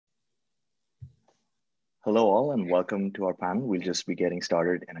Hello all and welcome to our panel. We'll just be getting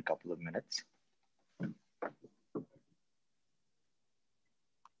started in a couple of minutes.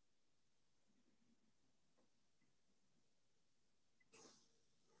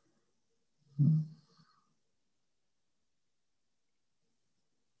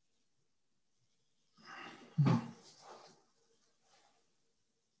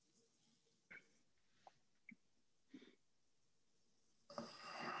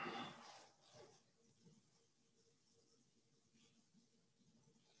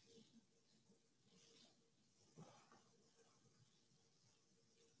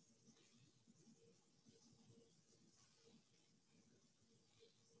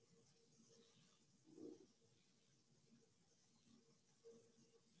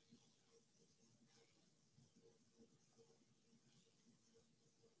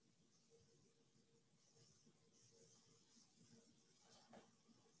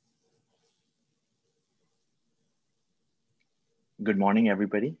 Good morning,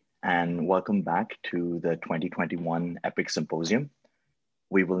 everybody, and welcome back to the 2021 EPIIC Symposium.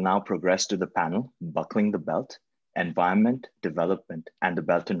 We will now progress to the panel, Buckling the Belt, Environment, Development, and the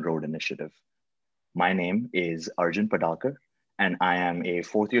Belt and Road Initiative. My name is Arjun Padalkar, and I am a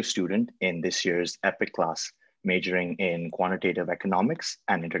fourth-year student in this year's EPIIC class, majoring in quantitative economics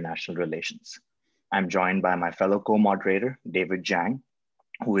and international relations. I'm joined by my fellow co-moderator, David Jiang,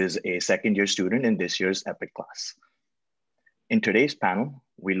 who is a second-year student in this year's EPIIC class. In today's panel,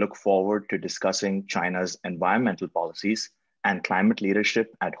 we look forward to discussing China's environmental policies and climate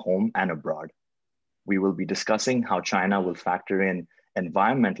leadership at home and abroad. We will be discussing how China will factor in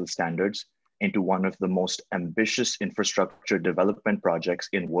environmental standards into one of the most ambitious infrastructure development projects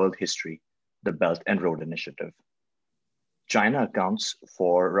in world history, the Belt and Road Initiative. China accounts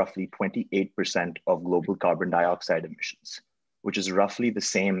for roughly 28% of global carbon dioxide emissions, which is roughly the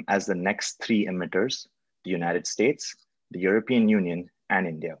same as the next three emitters, the United States, the European Union, and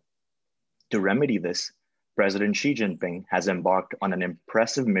India. To remedy this, President Xi Jinping has embarked on an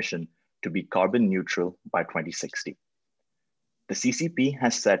impressive mission to be carbon neutral by 2060. The CCP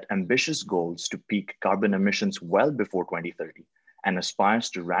has set ambitious goals to peak carbon emissions well before 2030 and aspires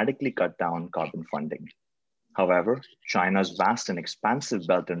to radically cut down carbon funding. However, China's vast and expansive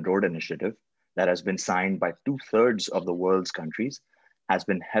Belt and Road Initiative that has been signed by 2/3 of the world's countries has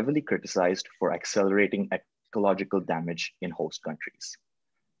been heavily criticized for accelerating ecological damage in host countries.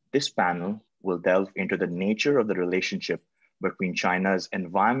 This panel will delve into the nature of the relationship between China's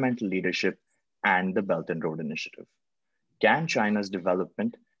environmental leadership and the Belt and Road Initiative. Can China's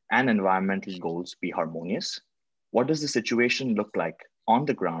development and environmental goals be harmonious? What does the situation look like on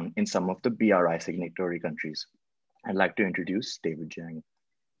the ground in some of the BRI signatory countries? I'd like to introduce David Jiang.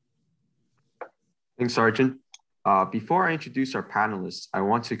 Thanks, Arjun. Before I introduce our panelists, I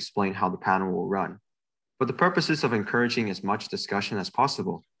want to explain how the panel will run. For the purposes of encouraging as much discussion as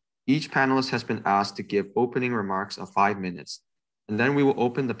possible, each panelist has been asked to give opening remarks of 5 minutes, and then we will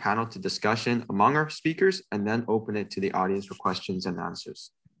open the panel to discussion among our speakers and then open it to the audience for questions and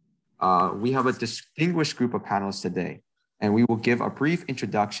answers. We have a distinguished group of panelists today, and we will give a brief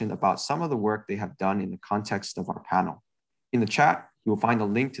introduction about some of the work they have done in the context of our panel. In the chat, you will find a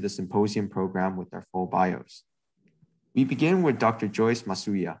link to the symposium program with their full bios. We begin with Dr. Joyce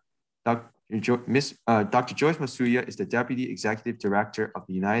Msuya. Dr. Joyce Msuya is the Deputy Executive Director of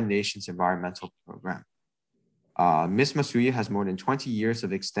the United Nations Environmental Program. Ms. Msuya has more than 20 years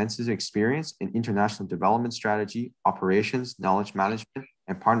of extensive experience in international development strategy, operations, knowledge management,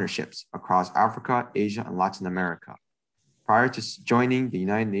 and partnerships across Africa, Asia, and Latin America. Prior to joining the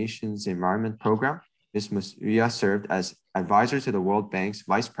United Nations Environment Program, Ms. Msuya served as advisor to the World Bank's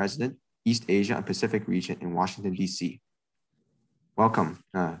Vice President, East Asia and Pacific region in Washington, D.C. Welcome,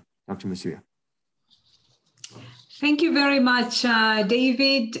 Dr. Msuya. Thank you very much,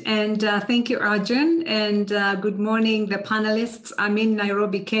 David, and thank you, Arjun, and good morning, the panelists. I'm in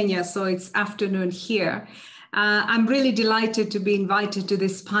Nairobi, Kenya, so it's afternoon here. I'm really delighted to be invited to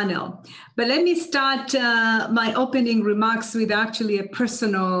this panel. But let me start my opening remarks with actually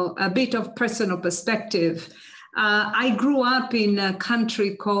a bit of personal perspective. I grew up in a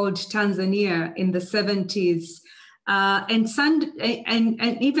country called Tanzania in the 70s.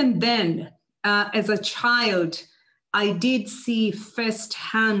 And even then, as a child, I did see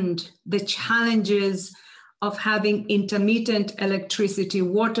firsthand the challenges of having intermittent electricity,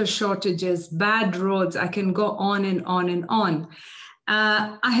 water shortages, bad roads. I can go on and on and on.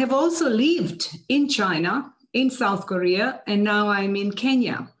 I have also lived in China, in South Korea, and now I'm in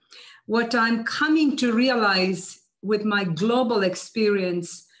Kenya. What I'm coming to realize with my global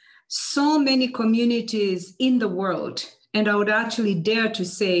experience, so many communities in the world, and I would actually dare to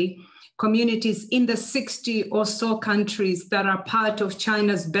say communities in the 60 or so countries that are part of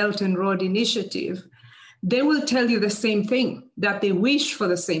China's Belt and Road Initiative, they will tell you the same thing, that they wish for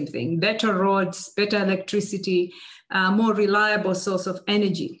the same thing: better roads, better electricity, more reliable source of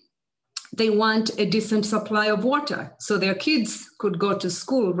energy. They want a decent supply of water so their kids could go to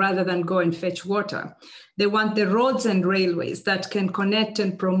school rather than go and fetch water. They want the roads and railways that can connect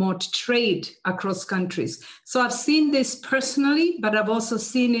and promote trade across countries. So I've seen this personally, but I've also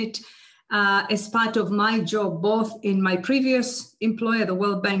seen it as part of my job, both in my previous employer, the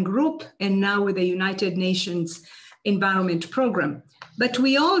World Bank Group, and now with the United Nations Environment Program. But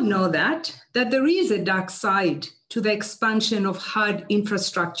we all know that there is a dark side to the expansion of hard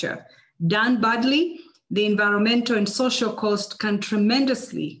infrastructure. Done badly, the environmental and social cost can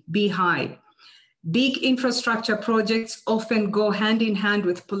tremendously be high. Big infrastructure projects often go hand in hand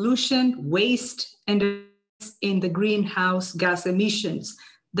with pollution, waste, and in the greenhouse gas emissions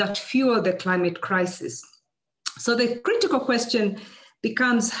that fuel the climate crisis. So the critical question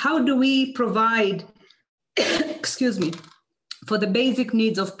becomes, how do we provide, for the basic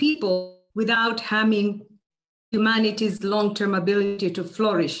needs of people without harming humanity's long-term ability to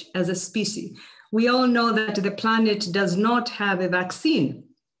flourish as a species? We all know that the planet does not have a vaccine.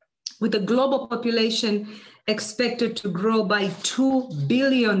 With the global population expected to grow by 2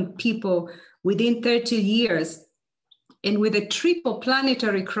 billion people within 30 years, and with a triple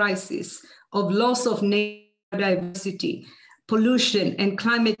planetary crisis of loss of nature diversity, pollution, and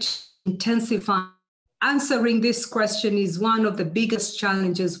climate intensifying, answering this question is one of the biggest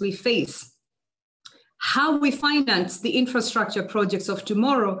challenges we face. How we finance the infrastructure projects of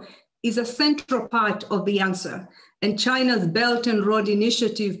tomorrow is a central part of the answer. And China's Belt and Road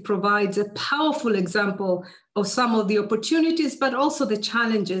Initiative provides a powerful example of some of the opportunities, but also the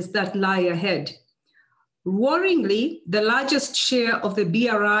challenges that lie ahead. Worryingly, the largest share of the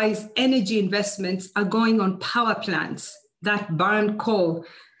BRI's energy investments are going on power plants that burn coal,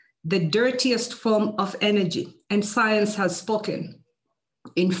 the dirtiest form of energy, and science has spoken.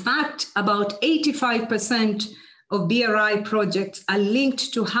 In fact, about 85% of BRI projects are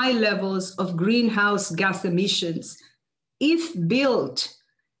linked to high levels of greenhouse gas emissions. If built,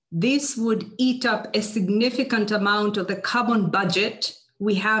 this would eat up a significant amount of the carbon budget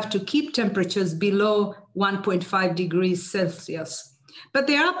we have to keep temperatures below 1.5 degrees Celsius. But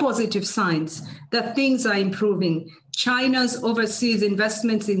there are positive signs that things are improving. China's overseas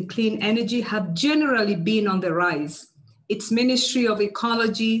investments in clean energy have generally been on the rise. Its Ministry of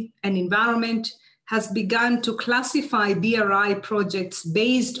Ecology and Environment has begun to classify BRI projects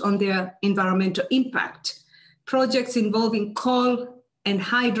based on their environmental impact. Projects involving coal and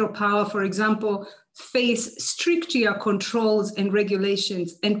hydropower, for example, face stricter controls and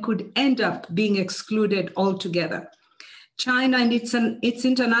regulations and could end up being excluded altogether. China and its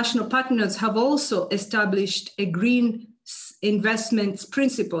international partners have also established a green investments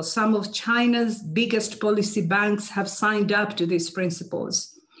principle. Some of China's biggest policy banks have signed up to these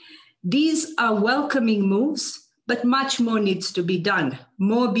principles. These are welcoming moves, but much more needs to be done.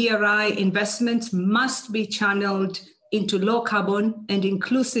 More BRI investments must be channeled into low carbon and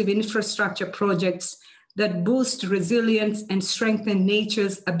inclusive infrastructure projects that boost resilience and strengthen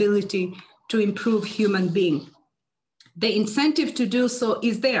nature's ability to improve human being. The incentive to do so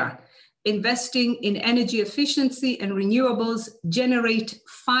is there. Investing in energy efficiency and renewables generate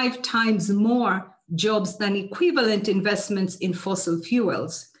 5 times more jobs than equivalent investments in fossil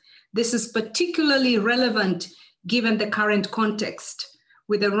fuels. This is particularly relevant given the current context.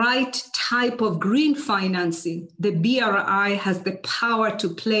 With the right type of green financing, the BRI has the power to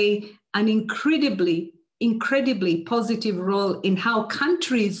play an incredibly positive role in how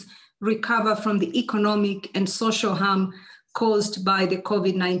countries recover from the economic and social harm caused by the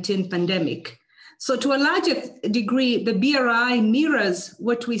COVID-19 pandemic. So to a larger degree, the BRI mirrors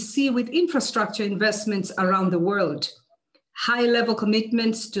what we see with infrastructure investments around the world. High-level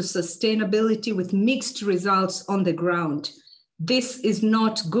commitments to sustainability with mixed results on the ground. This is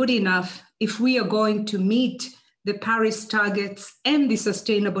not good enough if we are going to meet the Paris targets and the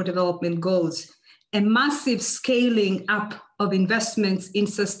Sustainable Development Goals. A massive scaling up of investments in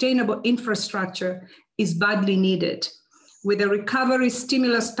sustainable infrastructure is badly needed. With the recovery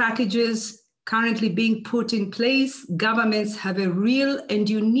stimulus packages currently being put in place, governments have a real and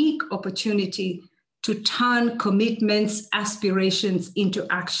unique opportunity to turn commitments, aspirations into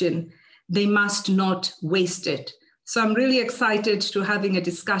action. They must not waste it. So I'm really excited to having a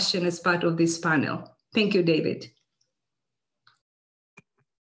discussion as part of this panel. Thank you, David.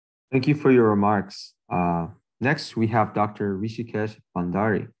 Thank you for your remarks. Next, we have Dr. Rishikesh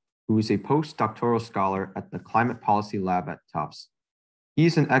Bhandary, who is a postdoctoral scholar at the Climate Policy Lab at Tufts. He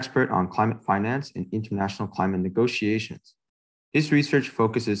is an expert on climate finance and international climate negotiations. His research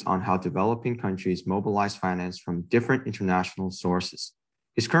focuses on how developing countries mobilize finance from different international sources.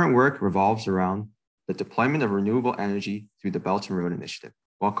 His current work revolves around the deployment of renewable energy through the Belt and Road Initiative.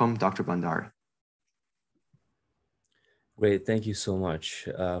 Welcome, Dr. Bhandary. Great, thank you so much.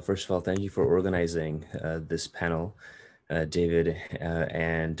 First of all, thank you for organizing this panel, David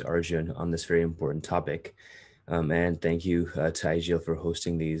and Arjun, on this very important topic. And thank you to IGL for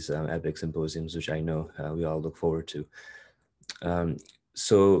hosting these EPIIC symposiums, which I know we all look forward to.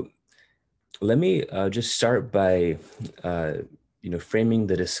 So let me just start by framing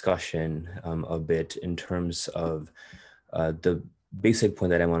the discussion a bit in terms of the basic point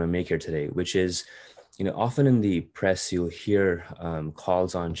that I want to make here today, which is, often in the press, you'll hear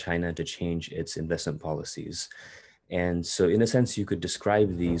calls on China to change its investment policies. And so in a sense, you could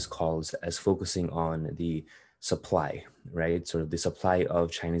describe these calls as focusing on the supply, right? Sort of the supply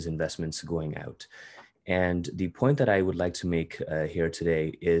of Chinese investments going out. And the point that I would like to make here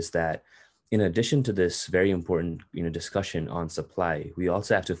today is that in addition to this very important discussion on supply, we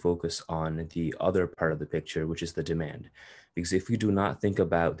also have to focus on the other part of the picture, which is the demand. Because if we do not think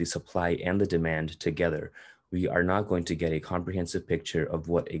about the supply and the demand together, we are not going to get a comprehensive picture of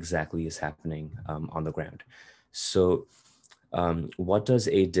what exactly is happening on the ground. So what does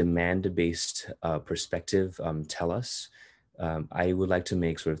a demand-based perspective tell us? I would like to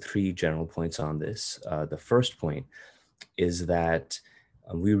make sort of three general points on this. The first point is that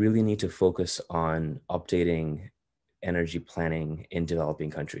we really need to focus on updating energy planning in developing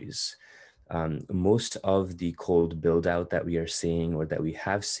countries. Most of the cold build out that we are seeing or that we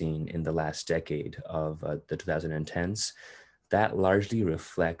have seen in the last decade of the 2010s, that largely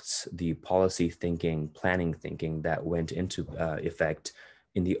reflects the policy thinking, planning thinking that went into effect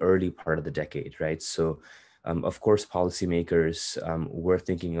in the early part of the decade, right? So of course, policymakers were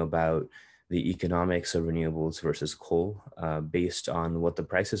thinking about the economics of renewables versus coal based on what the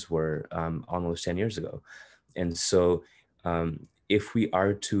prices were almost 10 years ago. And so if we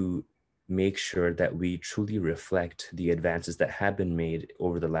are to make sure that we truly reflect the advances that have been made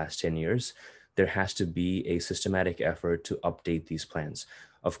over the last 10 years, there has to be a systematic effort to update these plans.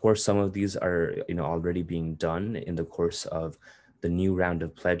 Of course, some of these are already being done in the course of the new round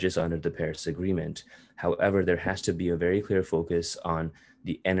of pledges under the Paris Agreement. However, there has to be a very clear focus on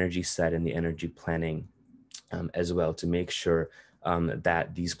the energy side and the energy planning as well to make sure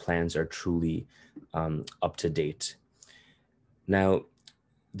that these plans are truly up to date. Now,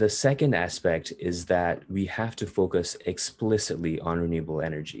 the second aspect is that we have to focus explicitly on renewable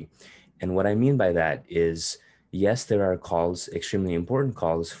energy. And what I mean by that is, yes, there are calls, extremely important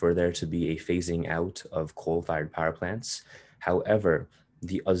calls, for there to be a phasing out of coal-fired power plants. However,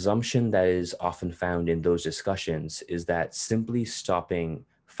 the assumption that is often found in those discussions is that simply stopping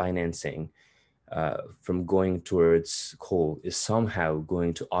financing from going towards coal is somehow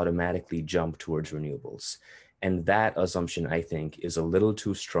going to automatically jump towards renewables. And that assumption, I think, is a little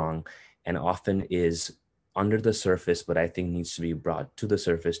too strong and often is under the surface, but I think needs to be brought to the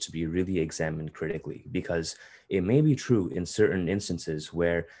surface to be really examined critically, because it may be true in certain instances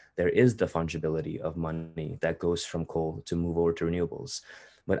where there is the fungibility of money that goes from coal to move over to renewables.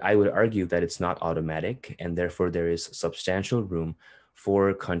 But I would argue that it's not automatic, and therefore there is substantial room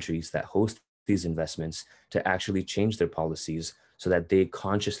for countries that host these investments to actually change their policies so that they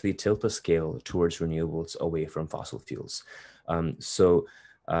consciously tilt the scale towards renewables away from fossil fuels.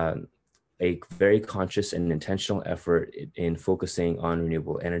 A very conscious and intentional effort in focusing on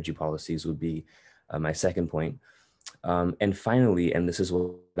renewable energy policies would be my second point. And finally, and this is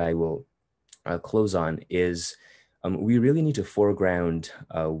what I will close on, is we really need to foreground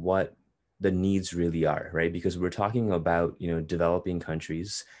what the needs really are, right? Because we're talking about, developing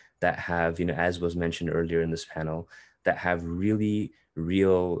countries that have, as was mentioned earlier in this panel, that have really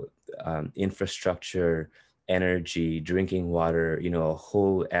real infrastructure, energy, drinking water, a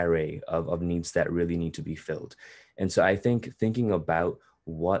whole array of needs that really need to be filled. And so I think thinking about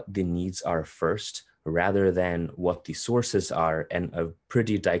what the needs are first, rather than what the sources are, and a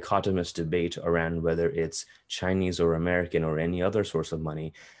pretty dichotomous debate around whether it's Chinese or American or any other source of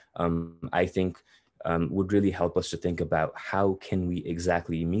money, I think would really help us to think about how can we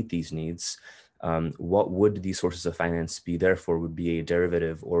exactly meet these needs. What would these sources of finance be? Therefore, would be a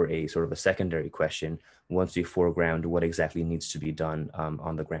derivative or a sort of a secondary question once we foreground what exactly needs to be done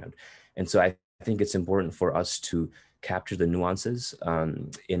on the ground. And so I think it's important for us to capture the nuances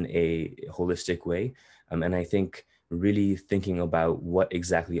in a holistic way. And I think really thinking about what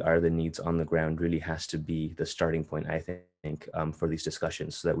exactly are the needs on the ground really has to be the starting point, I think, for these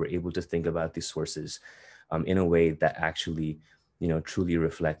discussions, so that we're able to think about these sources in a way that actually truly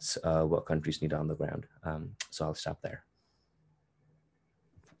reflects what countries need on the ground. So I'll stop there.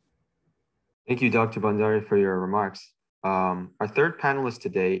 Thank you, Dr. Bhandary, for your remarks. Our third panelist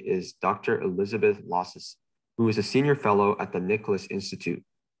today is Dr. Elizabeth Losos, who is a senior fellow at the Nicholas Institute.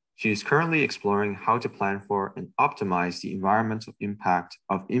 She is currently exploring how to plan for and optimize the environmental impact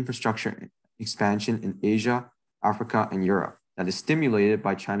of infrastructure expansion in Asia, Africa, and Europe that is stimulated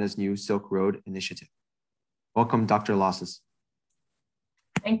by China's new Silk Road initiative. Welcome, Dr. Losos.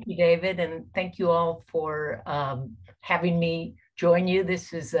 Thank you, David, and thank you all for having me join you.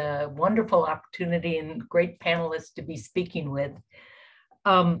 This is a wonderful opportunity and great panelists to be speaking with.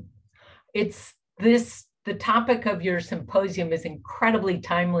 The topic of your symposium is incredibly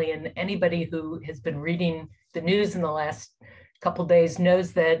timely, and anybody who has been reading the news in the last couple of days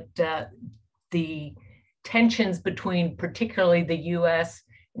knows that the tensions between particularly the US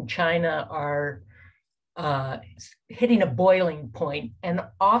and China are hitting a boiling point. And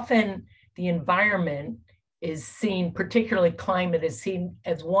often the environment is seen, particularly climate, is seen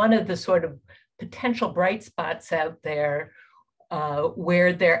as one of the sort of potential bright spots out there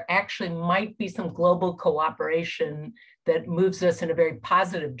where there actually might be some global cooperation that moves us in a very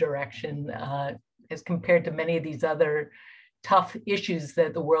positive direction as compared to many of these other tough issues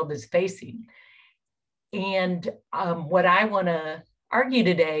that the world is facing. And what I want to argue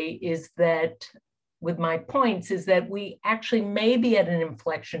today is that, with my points, is that we actually may be at an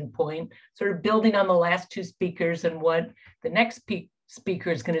inflection point, sort of building on the last two speakers and what the next speaker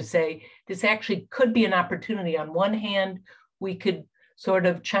is going to say. This actually could be an opportunity. On one hand, we could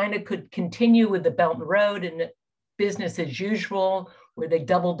China could continue with the Belt and Road and business as usual, where they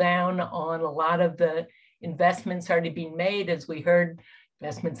double down on a lot of the investments already being made, as we heard,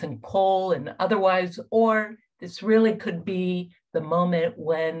 investments in coal and otherwise, or this really could be the moment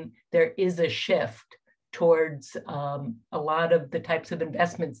when there is a shift towards a lot of the types of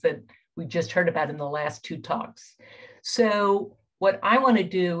investments that we just heard about in the last two talks. So what I want to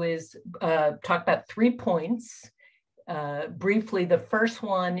do is talk about 3 points. Briefly, the first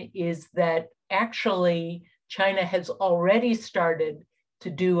one is that actually China has already started to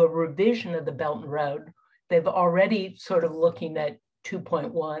do a revision of the Belt and Road. They've already sort of looking at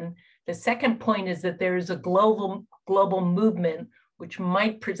 2.1. The second point is that there is a global movement which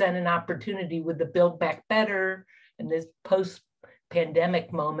might present an opportunity with the Build Back Better and this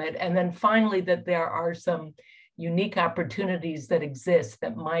post-pandemic moment. And then finally, that there are some unique opportunities that exist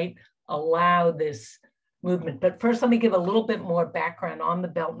that might allow this movement. But first, let me give a little bit more background on the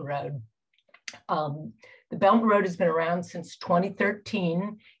Belt and Road. The Belt and Road has been around since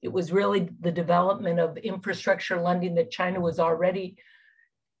 2013. It was really the development of infrastructure lending that China was already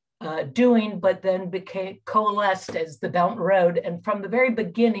doing, but then became coalesced as the Belt and Road. And from the very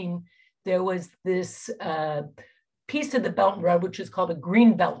beginning, there was this piece of the Belt and Road, which is called a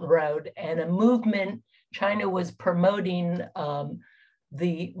Green Belt and Road, and a movement. China was promoting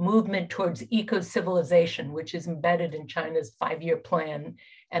the movement towards eco-civilization, which is embedded in China's 5-year plan.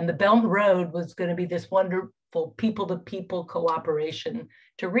 And the Belt and Road was going to be this wonderful people-to-people cooperation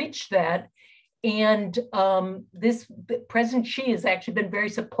to reach that. And President Xi has actually been very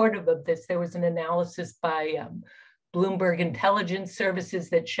supportive of this. There was an analysis by Bloomberg Intelligence Services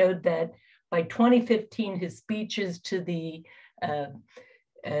that showed that by 2015, his speeches to the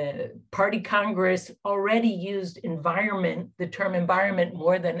Party Congress already used the term environment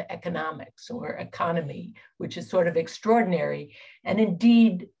more than economics or economy, which is sort of extraordinary. And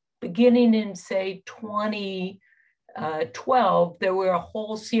indeed, beginning in, say, 2012, there were a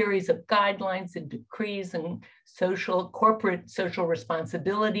whole series of guidelines and decrees and corporate social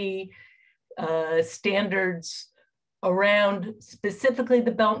responsibility standards around specifically the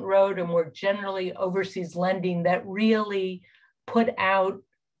Belt and Road and more generally overseas lending that really put out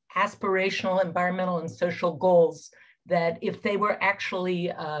aspirational environmental and social goals that, if they were actually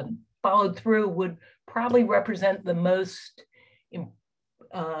followed through, would probably represent the most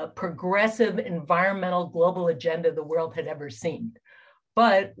progressive environmental global agenda the world had ever seen.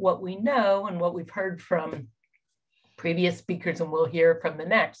 But what we know and what we've heard from previous speakers, and we'll hear from the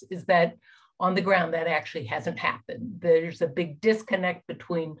next, is that on the ground that actually hasn't happened. There's a big disconnect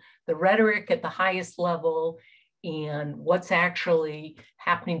between the rhetoric at the highest level and what's actually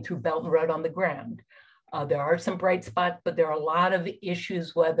happening through Belt and Road on the ground. There are some bright spots, but there are a lot of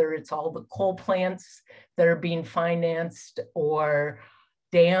issues, whether it's all the coal plants that are being financed or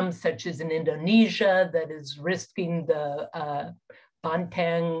dams such as in Indonesia that is risking the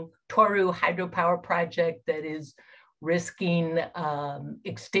Banteng Toru hydropower project that is risking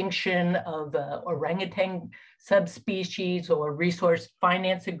extinction of orangutan subspecies, or resource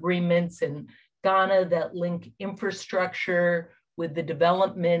finance agreements in Ghana that link infrastructure with the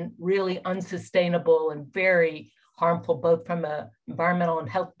development really unsustainable and very harmful, both from an environmental and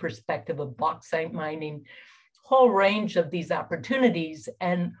health perspective of bauxite mining, whole range of these opportunities.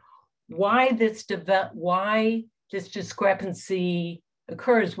 And why this discrepancy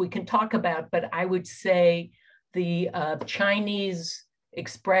occurs, we can talk about, but I would say the Chinese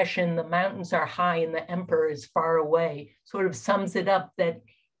expression, the mountains are high and the emperor is far away, sort of sums it up, that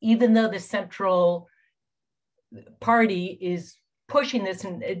even though the central party is pushing this,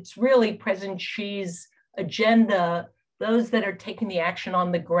 and it's really President Xi's agenda, those that are taking the action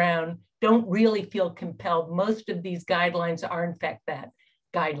on the ground don't really feel compelled. Most of these guidelines are in fact that,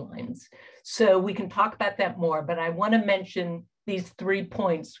 guidelines. So we can talk about that more, but I want to mention these 3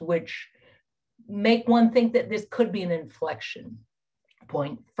 points which make one think that this could be an inflection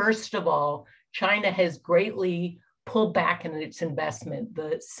point. First of all, China has greatly pulled back in its investment.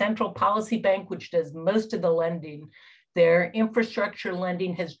 The Central Policy Bank, which does most of the lending, their infrastructure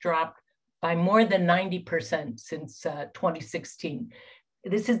lending has dropped by more than 90% since 2016.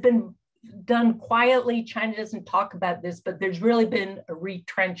 This has been done quietly. China doesn't talk about this, but there's really been a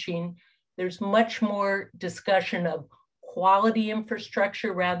retrenching. There's much more discussion of quality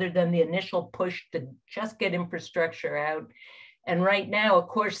infrastructure rather than the initial push to just get infrastructure out. And right now, of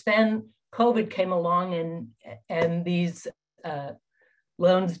course, then COVID came along and these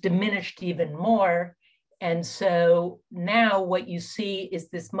loans diminished even more. And so now what you see is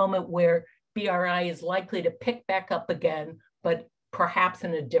this moment where BRI is likely to pick back up again, but perhaps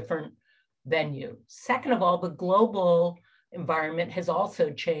in a different venue. Second of all, the global environment has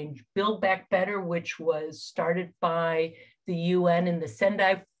also changed. Build Back Better, which was started by the UN and the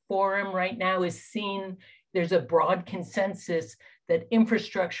Sendai Forum right now, is seen, there's a broad consensus that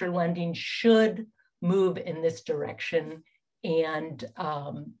infrastructure lending should move in this direction. And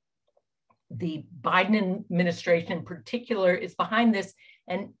the Biden administration in particular is behind this.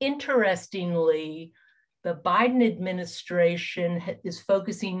 And interestingly, the Biden administration is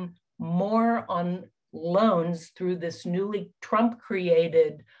focusing more on loans through this newly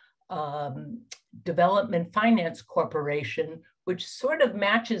Trump-created Development Finance Corporation, which sort of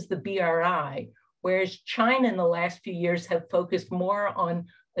matches the BRI, whereas China in the last few years have focused more on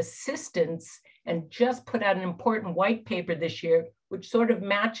assistance and just put out an important white paper this year, which sort of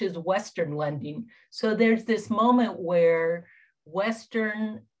matches Western lending. So there's this moment where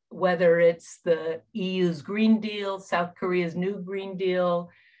Western, whether it's the EU's Green Deal, South Korea's new Green Deal,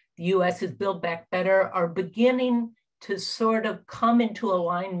 the US's Build Back Better, are beginning to sort of come into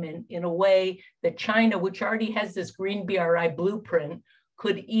alignment in a way that China, which already has this Green BRI blueprint,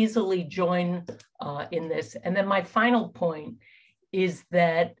 could easily join in this. And then my final point is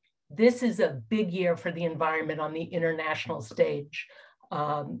that this is a big year for the environment on the international stage.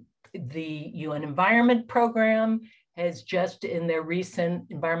 The UN Environment Program has just in their recent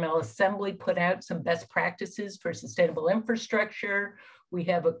Environmental Assembly put out some best practices for sustainable infrastructure. We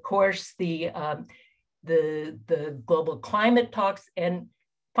have, of course, the global climate talks. And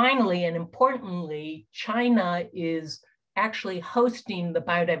finally, and importantly, China is actually hosting the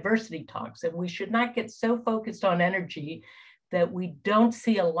biodiversity talks. And we should not get so focused on energy that we don't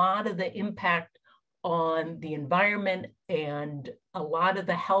see a lot of the impact on the environment and a lot of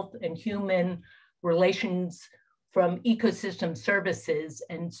the health and human relations from ecosystem services.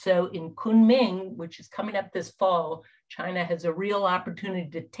 And so in Kunming, which is coming up this fall, China has a real opportunity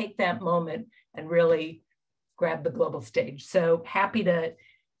to take that moment and really grab the global stage. So happy to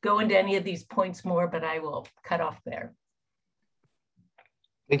go into any of these points more, but I will cut off there.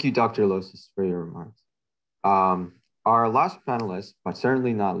 Thank you, Dr. Losos, for your remarks. Our last panelist, but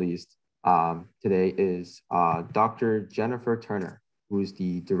certainly not least, today is Dr. Jennifer Turner, who is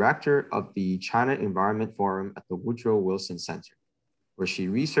the director of the China Environment Forum at the Woodrow Wilson Center, where she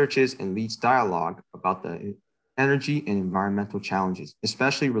researches and leads dialogue about the energy and environmental challenges,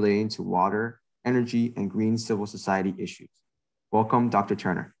 especially relating to water, energy, and green civil society issues. Welcome, Dr.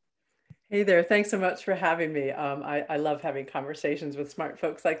 Turner. Hey there, thanks so much for having me. I love having conversations with smart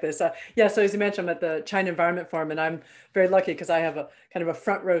folks like this. Yeah, so as you mentioned, I'm at the China Environment Forum, and I'm very lucky because I have a kind of a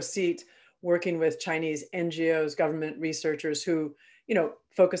front row seat working with Chinese NGOs, government researchers who,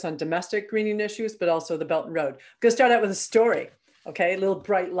 focus on domestic greening issues, but also the Belt and Road. I'm gonna start out with a story, okay? A little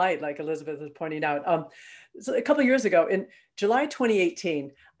bright light, like Elizabeth was pointing out. So a couple of years ago, in July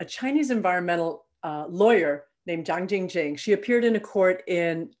 2018, a Chinese environmental lawyer named Jiang, she appeared in a court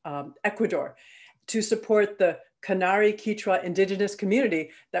in Ecuador to support the Canary Quechua indigenous community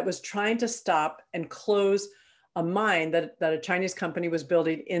that was trying to stop and close a mine that a Chinese company was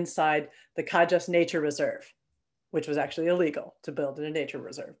building inside the Cajas Nature Reserve, which was actually illegal to build in a nature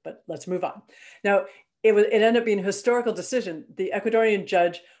reserve, but let's move on. Now, it ended up being a historical decision. The Ecuadorian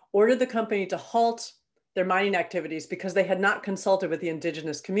judge ordered the company to halt their mining activities because they had not consulted with the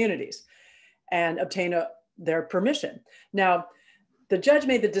indigenous communities and obtained their permission. Now, the judge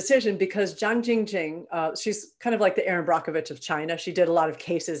made the decision because Jiang Jingjing, she's kind of like the Erin Brockovich of China. She did a lot of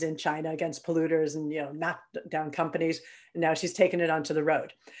cases in China against polluters and, you know, knocked down companies. And now she's taken it onto the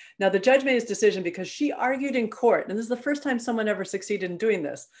road. Now, the judge made his decision because she argued in court, and this is the first time someone ever succeeded in doing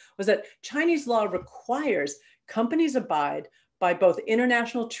this, was that Chinese law requires companies abide by both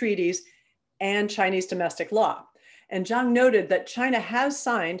international treaties and Chinese domestic law. And Jiang noted that China has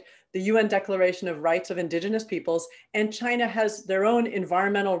signed the UN Declaration of Rights of Indigenous Peoples, and China has their own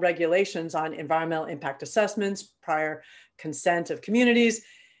environmental regulations on environmental impact assessments, prior consent of communities,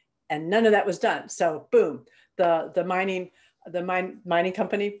 and none of that was done. So boom, the mining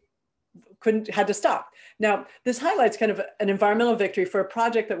company had to stop. Now, this highlights kind of an environmental victory for a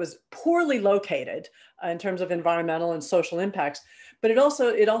project that was poorly located in terms of environmental and social impacts, but it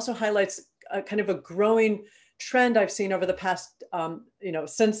also highlights a kind of a growing trend I've seen over the past,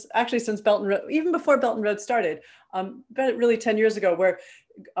 since Belt and Road, even before Belt and Road started, but really 10 years ago, where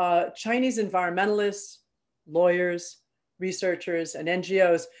Chinese environmentalists, lawyers, researchers, and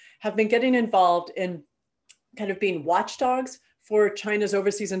NGOs have been getting involved in kind of being watchdogs for China's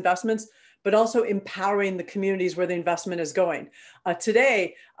overseas investments, but also empowering the communities where the investment is going.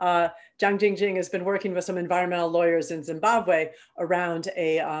 Today, Jiang Jingjing has been working with some environmental lawyers in Zimbabwe around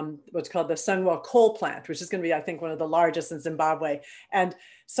a what's called the Sungwa coal plant, which is going to be, I think, one of the largest in Zimbabwe. And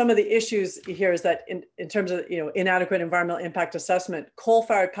some of the issues here is that in terms of inadequate environmental impact assessment,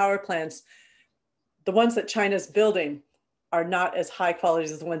 coal-fired power plants, the ones that China's building are not as high quality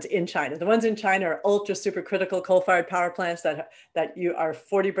as the ones in China. The ones in China are ultra supercritical coal-fired power plants that you are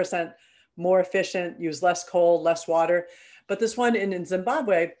 40% more efficient, use less coal, less water. But this one in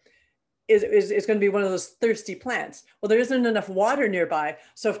Zimbabwe is going to be one of those thirsty plants. Well, there isn't enough water nearby.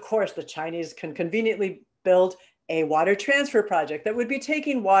 So of course the Chinese can conveniently build a water transfer project that would be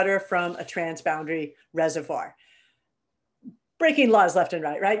taking water from a transboundary reservoir. Breaking laws left and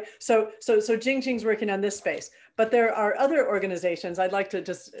right? So Jingjing's working on this space. But there are other organizations. I'd like to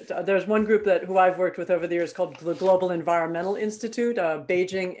there's one group who I've worked with over the years called the Global Environmental Institute, a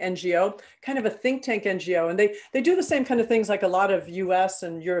Beijing NGO, kind of a think tank NGO. And they do the same kind of things like a lot of US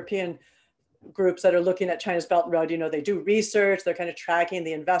and European groups that are looking at China's Belt and Road. They do research, they're kind of tracking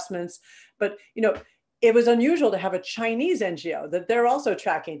the investments. But, it was unusual to have a Chinese NGO that they're also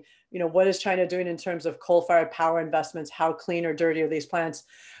tracking, what is China doing in terms of coal-fired power investments, how clean or dirty are these plants?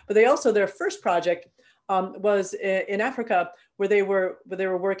 But their first project was in Africa, where they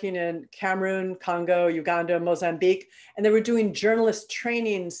were working in Cameroon, Congo, Uganda, Mozambique, and they were doing journalist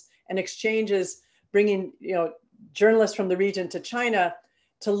trainings and exchanges, bringing journalists from the region to China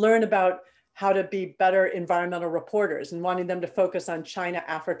to learn about how to be better environmental reporters, and wanting them to focus on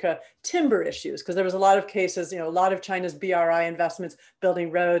China-Africa timber issues, because there was a lot of cases, a lot of China's BRI investments,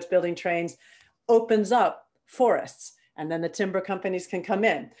 building roads, building trains, opens up forests, and then the timber companies can come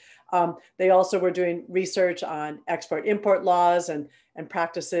in. They also were doing research on export-import laws and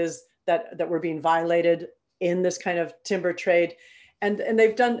practices that were being violated in this kind of timber trade. And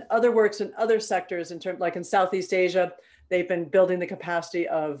they've done other works in other sectors, like in Southeast Asia. They've been building the capacity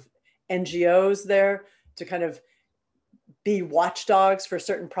of NGOs there to kind of be watchdogs for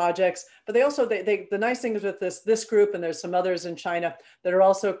certain projects. But they also, the nice thing is with this group, and there's some others in China that are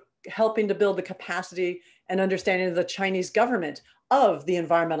also helping to build the capacity and understanding of the Chinese government of the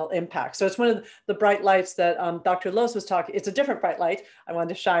environmental impact. So it's one of the bright lights that Dr. Losos was talking. It's a different bright light I wanted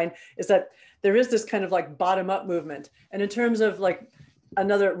to shine, is that there is this kind of like bottom-up movement. And in terms of like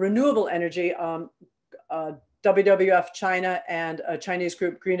another renewable energy, WWF China and a Chinese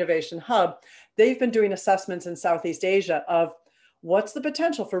group, Green Innovation Hub, they've been doing assessments in Southeast Asia of what's the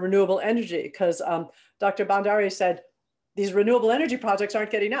potential for renewable energy? Because Dr. Bhandary said, these renewable energy projects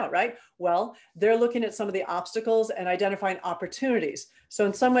aren't getting out, right? Well, they're looking at some of the obstacles and identifying opportunities. So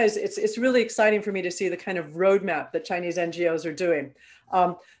in some ways, it's really exciting for me to see the kind of roadmap that Chinese NGOs are doing.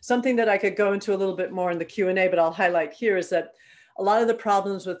 Something that I could go into a little bit more in the Q&A, but I'll highlight here, is that a lot of the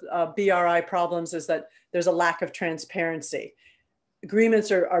problems with BRI problems is that there's a lack of transparency.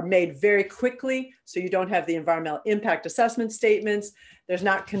 Agreements are made very quickly, so you don't have the environmental impact assessment statements. There's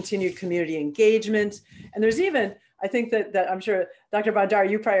not continued community engagement. And there's even, I think that I'm sure, Dr. Bhandary,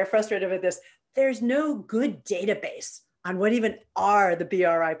 you probably are frustrated with this, there's no good database on what even are the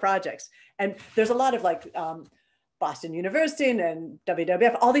BRI projects. And there's a lot of like Boston University and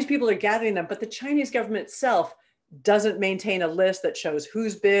WWF, all these people are gathering them, but the Chinese government itself doesn't maintain a list that shows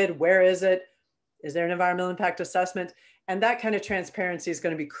who's bid, where is it, is there an environmental impact assessment? And that kind of transparency is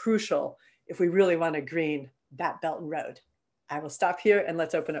going to be crucial if we really want to green that Belt and Road. I will stop here and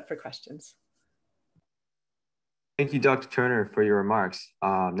let's open up for questions. Thank you, Dr. Turner, for your remarks.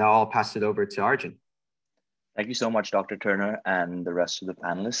 Now I'll pass it over to Arjun. Thank you so much, Dr. Turner, and the rest of the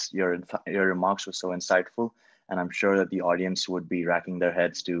panelists. Your remarks were so insightful, and I'm sure that the audience would be racking their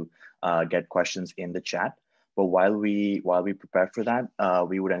heads to get questions in the chat. But while we prepare for that,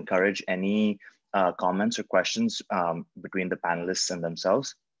 we would encourage any comments or questions between the panelists and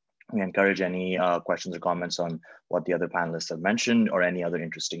themselves. We encourage any questions or comments on what the other panelists have mentioned or any other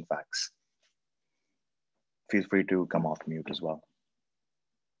interesting facts. Feel free to come off mute as well.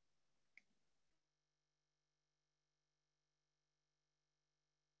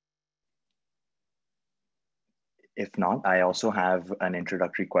 If not, I also have an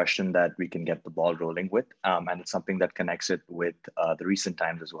introductory question that we can get the ball rolling with, and it's something that connects it with the recent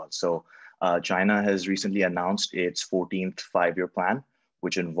times as well. So China has recently announced its 14th five-year plan,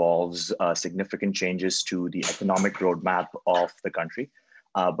 which involves significant changes to the economic roadmap of the country.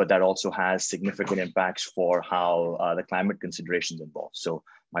 But that also has significant impacts for how the climate considerations involved. So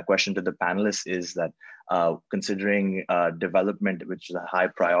my question to the panelists is that considering development, which is a high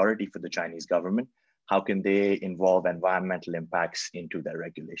priority for the Chinese government, how can they involve environmental impacts into their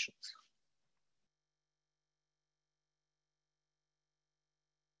regulations?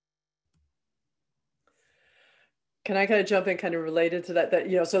 Can I kind of jump in kind of related to that?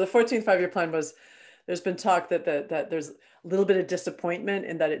 So the 14th five-year plan was, there's been talk that there's a little bit of disappointment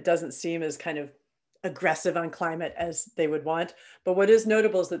in that it doesn't seem as kind of aggressive on climate as they would want. But what is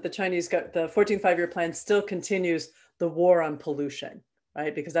notable is that the 14th five-year plan still continues the war on pollution,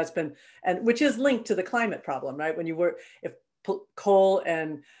 right? Because that's been, and which is linked to the climate problem, right? When you work, if coal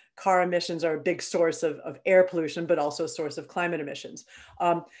and car emissions are a big source of air pollution, but also a source of climate emissions.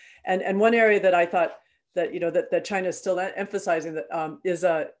 And one area that I thought that China is still emphasizing that is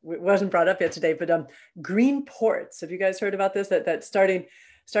wasn't brought up yet today, but green ports. Have you guys heard about this? That starting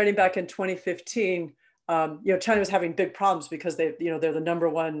back in 2015, China was having big problems because they're the number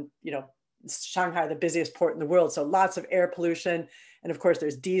one, Shanghai, the busiest port in the world. So lots of air pollution. And of course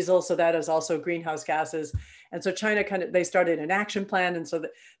there's diesel. So that is also greenhouse gases. And so China they started an action plan. And so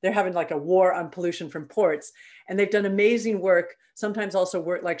they're having like a war on pollution from ports. And they've done amazing work, sometimes also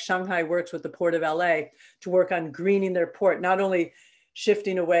work like Shanghai works with the Port of LA to work on greening their port, not only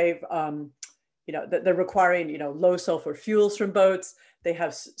shifting away, they're requiring, low sulfur fuels from boats. They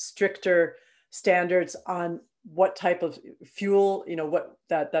have stricter standards on what type of fuel,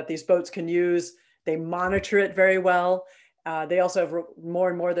 that these boats can use. They monitor it very well. They also have more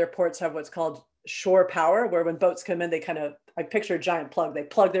and more of their ports have what's called shore power, where when boats come in, I picture a giant plug. They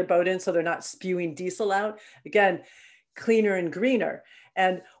plug their boat in so they're not spewing diesel out. Again, cleaner and greener.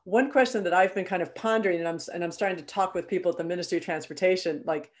 And one question that I've been kind of pondering, and I'm starting to talk with people at the Ministry of Transportation,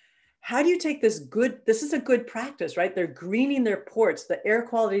 like, how do you take this is a good practice, right? They're greening their ports. The air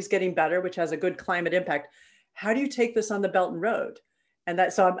quality is getting better, which has a good climate impact. How do you take this on the Belt and Road? And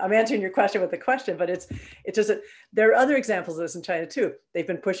so I'm answering your question with a question, but it's just that there are other examples of this in China too. They've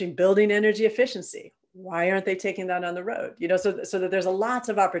been pushing building energy efficiency. Why aren't they taking that on the road? So that there's lots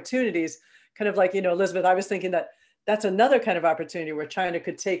of opportunities, kind of like, Elizabeth, I was thinking that's another kind of opportunity where China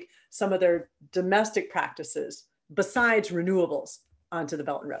could take some of their domestic practices besides renewables onto the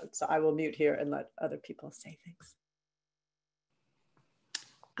Belt and Road. So I will mute here and let other people say things.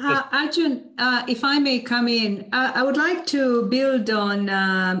 Arjun, if I may come in, I would like to build on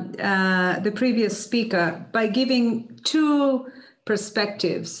the previous speaker by giving two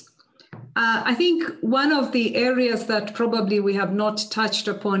perspectives. I think one of the areas that probably we have not touched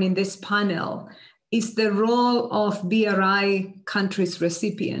upon in this panel is the role of BRI countries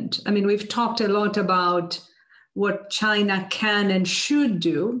recipient. I mean, we've talked a lot about what China can and should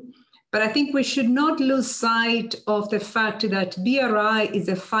do, but I think we should not lose sight of the fact that BRI is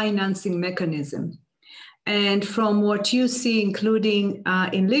a financing mechanism. And from what you see, including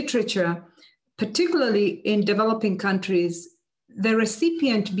in literature, particularly in developing countries, the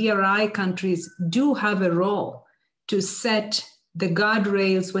recipient BRI countries do have a role to set the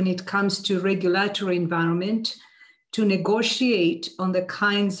guardrails when it comes to regulatory environment, to negotiate on the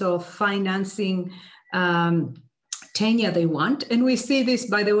kinds of financing tenure they want. And we see this,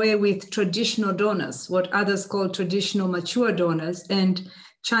 by the way, with traditional donors, what others call traditional mature donors. And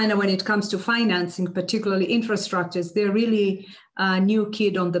China, when it comes to financing, particularly infrastructures, they're really a new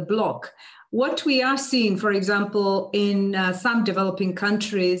kid on the block. What we are seeing, for example, in some developing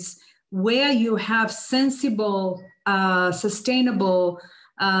countries, where you have sensible, sustainable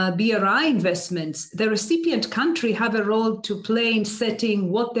BRI investments, the recipient country have a role to play in setting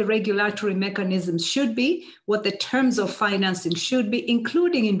what the regulatory mechanisms should be, what the terms of financing should be,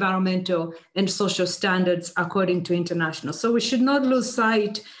 including environmental and social standards according to international. So we should not lose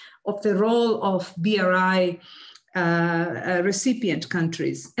sight of the role of BRI recipient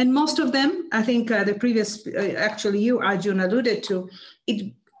countries. And most of them, I think the previous, actually you, Arjun, alluded to,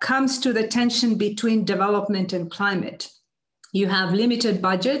 it comes to the tension between development and climate. You have limited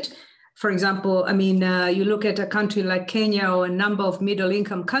budget. For example, I mean, you look at a country like Kenya or a number of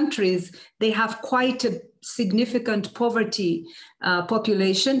middle-income countries, they have quite a significant poverty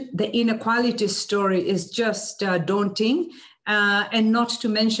population. The inequality story is just daunting. And not to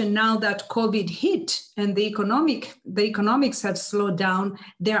mention now that COVID hit and the economics have slowed down,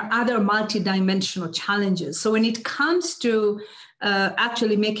 there are other multidimensional challenges. So when it comes to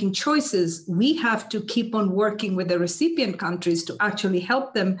actually making choices, we have to keep on working with the recipient countries to actually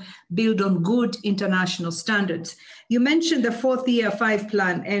help them build on good international standards. You mentioned the fourth EPIIC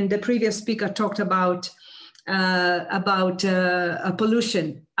plan, and the previous speaker talked about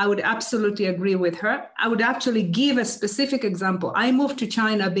pollution. I would absolutely agree with her. I would actually give a specific example. I moved to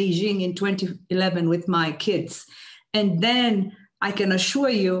China, Beijing in 2011 with my kids. And then I can assure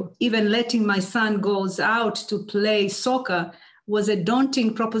you, even letting my son goes out to play soccer was a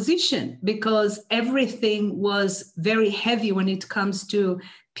daunting proposition because everything was very heavy when it comes to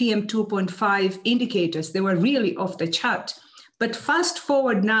PM 2.5 indicators. They were really off the chart. But fast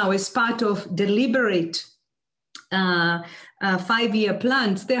forward now, as part of deliberate 5-year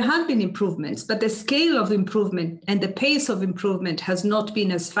plans, there have been improvements, but the scale of improvement and the pace of improvement has not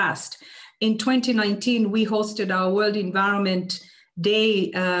been as fast. In 2019, we hosted our World Environment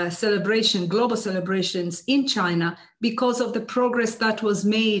Day celebration, global celebrations in China because of the progress that was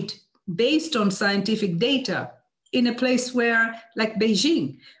made based on scientific data in a place where, like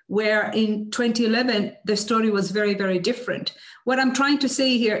Beijing, where in 2011, the story was very, very different. What I'm trying to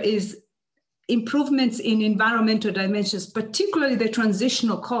say here is improvements in environmental dimensions, particularly the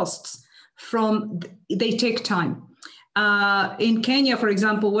transitional costs they take time. In Kenya, for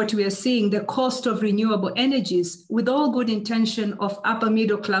example, what we are seeing, the cost of renewable energies, with all good intention of upper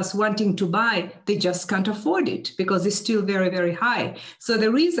middle class wanting to buy, they just can't afford it because it's still very, very high. So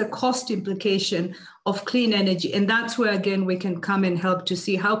there is a cost implication of clean energy. And that's where, again, we can come and help to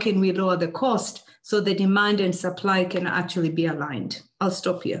see how can we lower the cost so the demand and supply can actually be aligned. I'll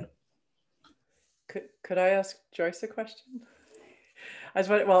stop here. Could I ask Joyce a question?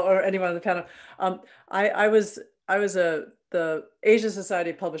 Or anyone on the panel. I was the Asia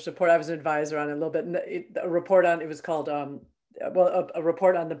Society published a report. I was an advisor on it a little bit. And a report on, it was called, a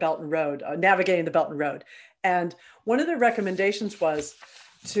report on the Belt and Road, navigating the Belt and Road. And one of the recommendations was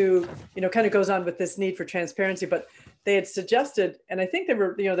to, kind of goes on with this need for transparency, but they had suggested, and I think they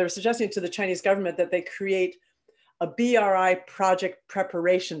were suggesting to the Chinese government that they create a BRI project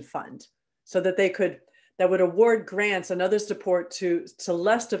preparation fund so that that would award grants and other support to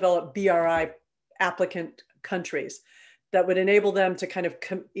less developed BRI applicant countries that would enable them to kind of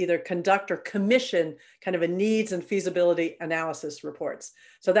either conduct or commission kind of a needs and feasibility analysis reports.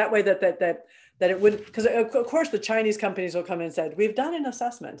 So that way that it would, because of course the Chinese companies will come in and say, we've done an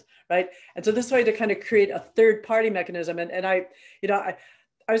assessment, right? And so this way to kind of create a third party mechanism. And I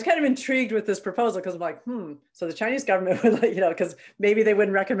was kind of intrigued with this proposal because I'm like, so the Chinese government would, because maybe they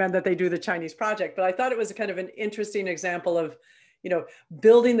wouldn't recommend that they do the Chinese project, but I thought it was a kind of an interesting example of,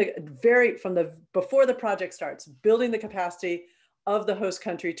 building before the project starts, building the capacity of the host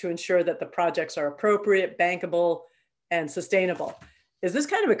country to ensure that the projects are appropriate, bankable, and sustainable. Is this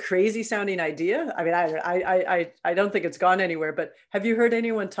kind of a crazy sounding idea? I mean, I don't think it's gone anywhere, but have you heard any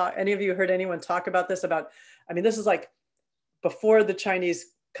of you heard anyone talk about this? This is like before the Chinese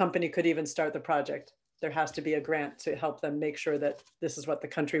company could even start the project, there has to be a grant to help them make sure that this is what the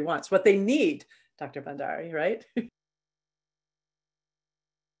country wants, what they need, Dr. Bhandary, right?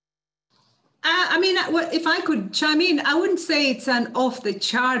 If I could chime in, I wouldn't say it's an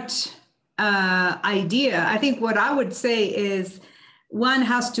off-the-chart idea. I think what I would say is one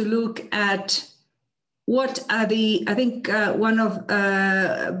has to look at what are one of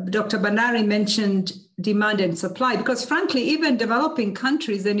Dr. Bhandary mentioned demand and supply, because frankly, even developing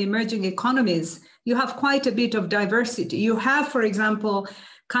countries and emerging economies, you have quite a bit of diversity. You have, for example,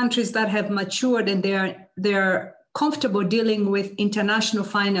 countries that have matured and they're comfortable dealing with international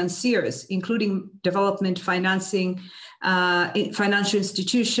financiers, including development financing, financial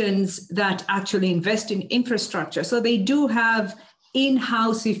institutions that actually invest in infrastructure. So they do have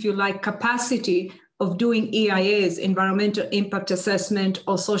in-house, if you like, capacity of doing EIAs, environmental impact assessment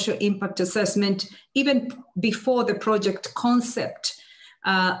or social impact assessment, even before the project concept.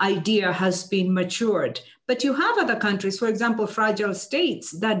 idea has been matured. But you have other countries, for example, fragile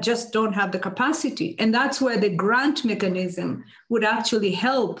states that just don't have the capacity. And that's where the grant mechanism would actually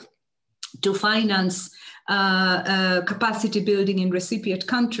help to finance capacity building in recipient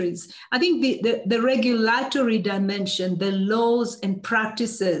countries. I think the regulatory dimension, the laws and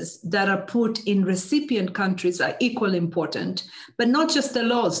practices that are put in recipient countries are equally important, but not just the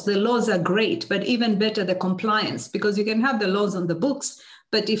laws. The laws are great, but even better, the compliance, because you can have the laws on the books,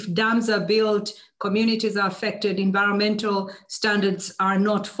 but if dams are built, communities are affected, environmental standards are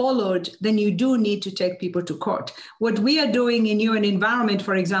not followed, then you do need to take people to court. What we are doing in UN Environment,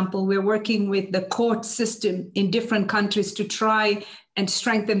 for example, we're working with the court system in different countries to try and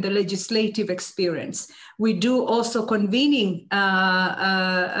strengthen the legislative experience. We do also convene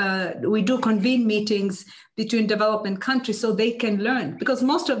meetings between development countries so they can learn, because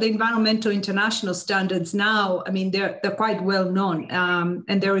most of the environmental international standards now, I mean, they're quite well known,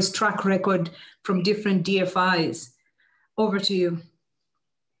 and there is track record from different DFIs. Over to you.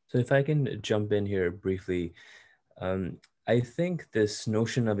 So if I can jump in here briefly, I think this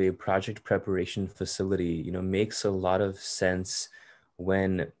notion of a project preparation facility, makes a lot of sense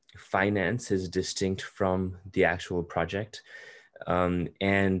when finance is distinct from the actual project.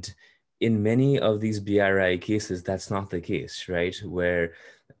 And in many of these BRI cases, that's not the case, right? Where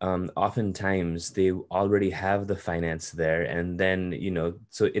oftentimes they already have the finance there. And then,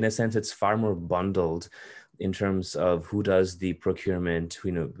 so in a sense, it's far more bundled in terms of who does the procurement,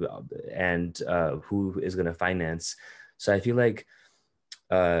 and who is going to finance. So I feel like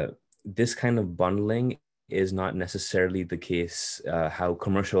this kind of bundling is not necessarily the case how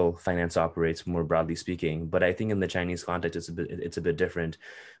commercial finance operates, more broadly speaking. But I think in the Chinese context, it's a bit different.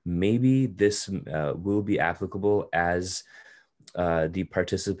 Maybe this will be applicable as the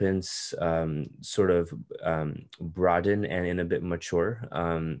participants sort of broaden and in a bit mature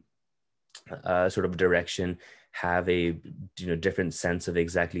sort of direction, have a different sense of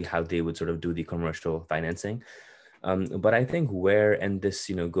exactly how they would sort of do the commercial financing. But I think and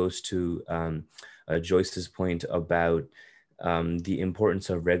this goes to Joyce's point about the importance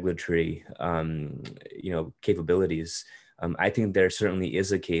of regulatory capabilities. I think there certainly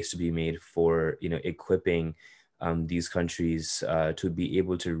is a case to be made for equipping these countries to be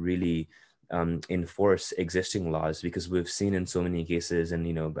able to really enforce existing laws, because we've seen in so many cases, and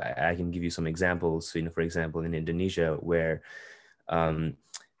I can give you some examples. For example, in Indonesia, where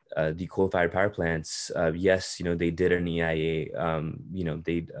the coal-fired power plants, yes, they did an EIA,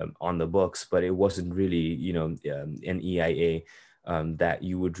 they on the books, but it wasn't really, an EIA that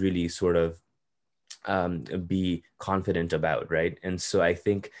you would really sort of be confident about, right? And so I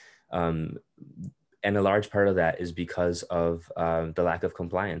think, and a large part of that is because of the lack of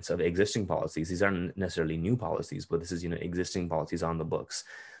compliance of existing policies. These aren't necessarily new policies, but this is, existing policies on the books.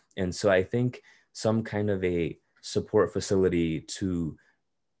 And so I think some kind of a support facility to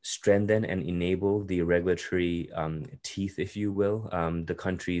strengthen and enable the regulatory teeth, if you will, the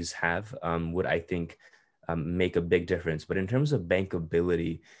countries have, would, I think, make a big difference. But in terms of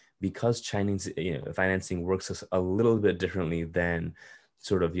bankability, because Chinese financing works a little bit differently than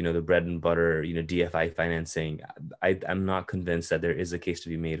sort of, the bread and butter, DFI financing, I'm not convinced that there is a case to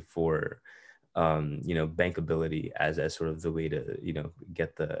be made for, bankability as sort of the way to,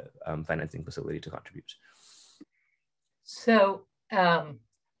 get the financing facility to contribute. So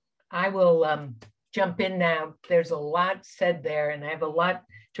I will jump in now. There's a lot said there, and I have a lot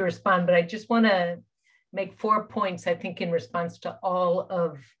to respond, but I just want to make 4 points, I think, in response to all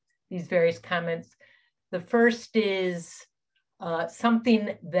of these various comments. The first is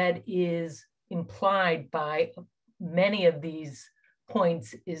something that is implied by many of these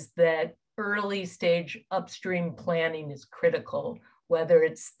points is that early stage upstream planning is critical, whether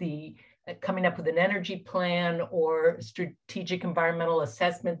it's the coming up with an energy plan or strategic environmental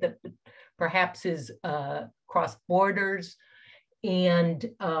assessment that perhaps is cross borders. And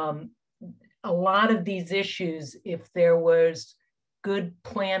a lot of these issues, if there was good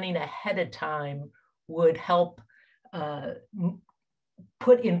planning ahead of time, would help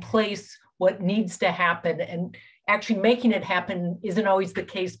put in place what needs to happen. And actually making it happen isn't always the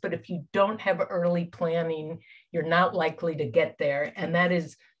case, but if you don't have early planning, you're not likely to get there. And that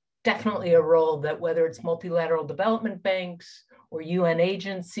is definitely a role that, whether it's multilateral development banks or UN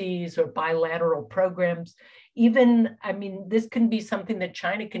agencies or bilateral programs, even, I mean, this can be something that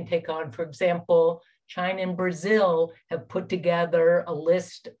China can take on. For example, China and Brazil have put together a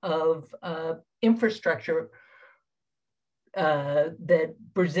list of infrastructure that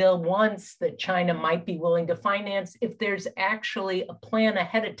Brazil wants, that China might be willing to finance, if there's actually a plan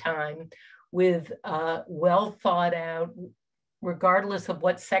ahead of time with well thought out regardless of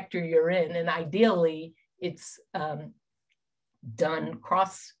what sector you're in, and ideally it's done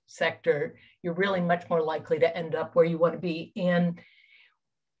cross-sector, you're really much more likely to end up where you want to be. And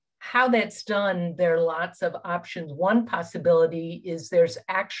how that's done, there are lots of options. One possibility is there's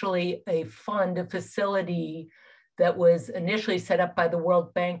actually a fund, a facility that was initially set up by the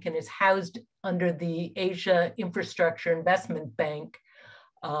World Bank and is housed under the Asia Infrastructure Investment Bank,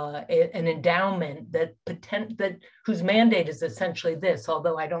 an endowment that whose mandate is essentially this,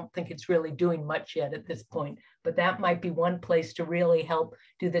 although I don't think it's really doing much yet at this point, but that might be one place to really help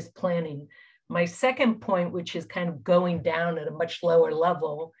do this planning. My second point, which is kind of going down at a much lower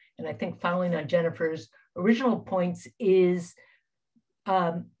level, and I think following on Jennifer's original points, is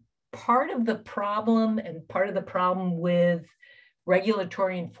part of the problem, and part of the problem with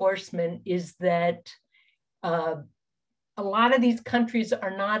regulatory enforcement is that a lot of these countries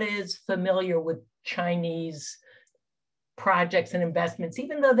are not as familiar with Chinese projects and investments,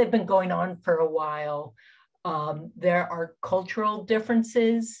 even though they've been going on for a while. There are cultural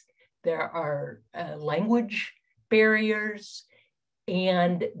differences, there are language barriers,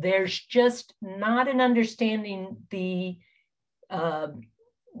 and there's just not an understanding. The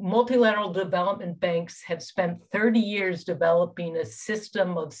multilateral development banks have spent 30 years developing a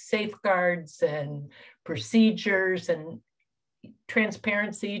system of safeguards and procedures and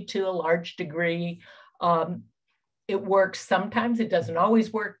transparency to a large degree. It works sometimes, it doesn't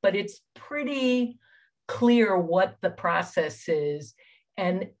always work, but it's pretty clear what the process is.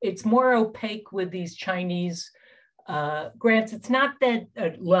 And it's more opaque with these Chinese grants. It's not that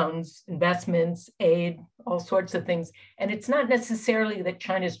loans, investments, aid, all sorts of things. And it's not necessarily that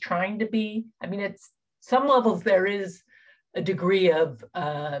China's trying to be. I mean, it's some levels there is a degree of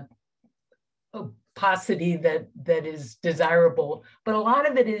opacity that is desirable, but a lot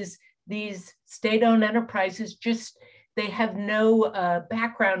of it is these state-owned enterprises just, they have no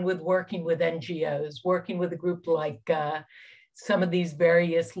background with working with NGOs, working with a group like some of these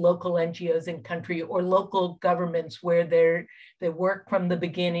various local NGOs in country or local governments where they work from the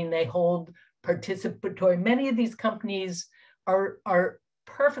beginning, they hold participatory. Many of these companies are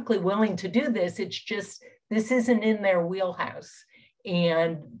perfectly willing to do this. It's just, this isn't in their wheelhouse.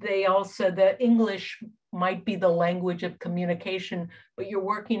 And they also, the English might be the language of communication, but you're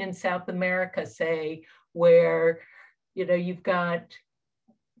working in South America, say, where, you know, you've got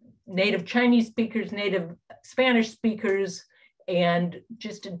native Chinese speakers, native Spanish speakers, and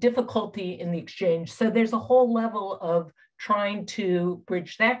just a difficulty in the exchange. So there's a whole level of trying to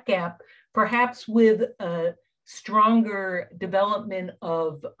bridge that gap, perhaps with a stronger development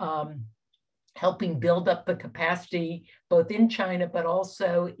of helping build up the capacity, both in China, but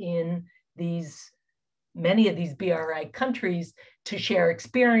also in many of these BRI countries, to share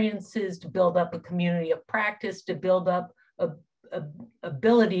experiences, to build up a community of practice, to build up a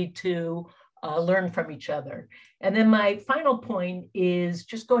ability to learn from each other. And then my final point is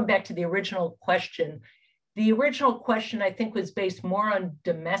just going back to the original question. The original question, I think, was based more on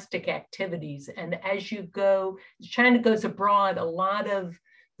domestic activities. And as China goes abroad, a lot of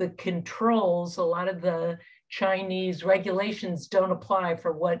the controls, a lot of the Chinese regulations don't apply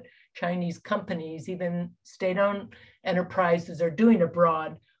for what Chinese companies, even state-owned enterprises, are doing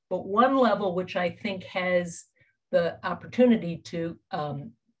abroad. But one level which I think has the opportunity to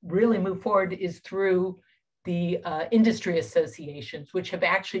really move forward is through the industry associations, which have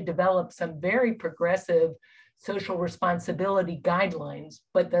actually developed some very progressive social responsibility guidelines,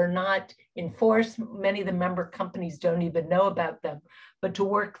 but they're not enforced. Many of the member companies don't even know about them. But to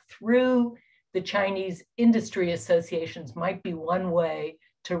work through the Chinese industry associations might be one way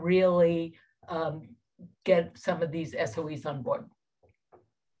to really get some of these SOEs on board.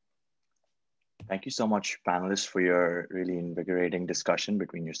 Thank you so much, panelists, for your really invigorating discussion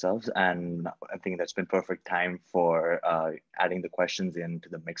between yourselves. And I think that's been perfect time for adding the questions into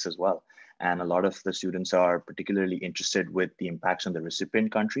the mix as well. And a lot of the students are particularly interested with the impacts on the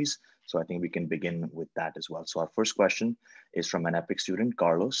recipient countries. So I think we can begin with that as well. So our first question is from an EPIIC student,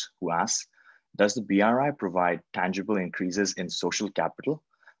 Carlos, who asks, does the BRI provide tangible increases in social capital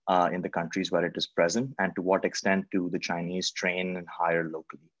in the countries where it is present? And to what extent do the Chinese train and hire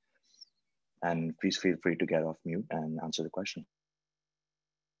locally? And please feel free to get off mute and answer the question.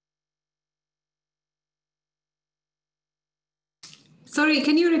 Sorry,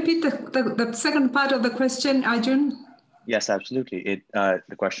 can you repeat the second part of the question, Arjun? Yes, absolutely.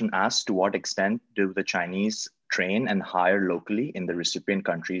 The question asks, to what extent do the Chinese train and hire locally in the recipient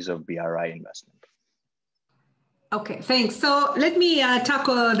countries of BRI investment? Okay, thanks. So let me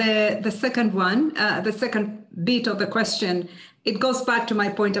tackle the second one, the second bit of the question, it goes back to my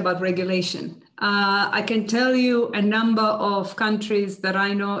point about regulation. I can tell you a number of countries that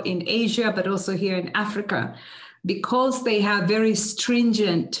I know in Asia, but also here in Africa, because they have very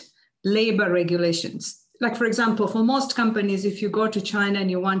stringent labor regulations. Like, for example, for most companies, if you go to China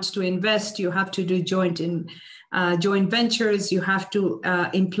and you want to invest, you have to do joint ventures, you have to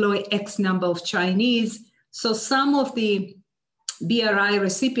employ X number of Chinese. So some of the BRI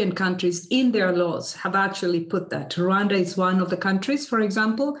recipient countries in their laws have actually put that. Rwanda is one of the countries, for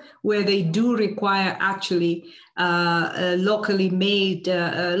example, where they do require actually locally made,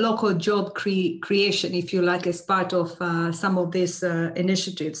 local job creation, if you like, as part of some of these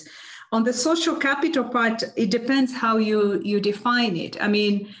initiatives. On the social capital part, it depends how you define it. I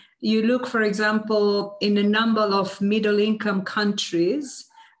mean, you look, for example, in a number of middle income countries,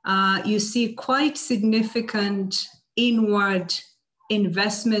 you see quite significant inward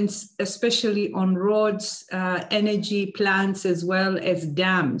investments, especially on roads, energy plants, as well as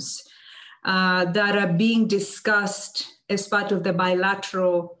dams that are being discussed as part of the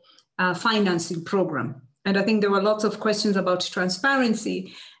bilateral financing program. And I think there were lots of questions about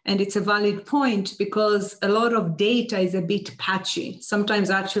transparency, and it's a valid point because a lot of data is a bit patchy. Sometimes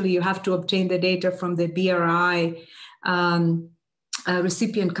actually you have to obtain the data from the BRI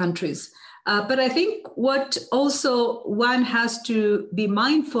recipient countries. But I think what also one has to be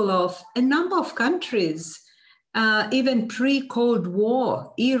mindful of, a number of countries, even pre-Cold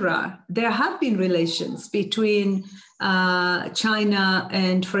War era, there have been relations between China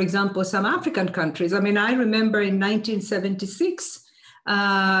and, for example, some African countries. I mean, I remember in 1976,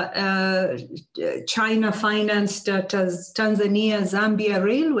 China financed Tanzania-Zambia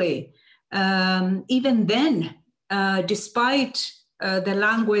Railway. Even then, despite the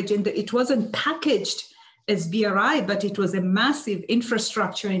language, and it wasn't packaged as BRI, but it was a massive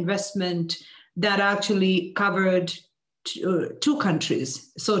infrastructure investment that actually covered two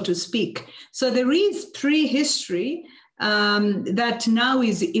countries, so to speak. So there is prehistory that now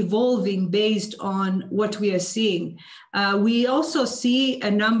is evolving based on what we are seeing. We also see a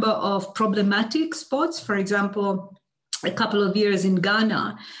number of problematic spots, for example, a couple of years in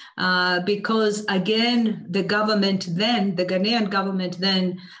Ghana, because again, the government then, the Ghanaian government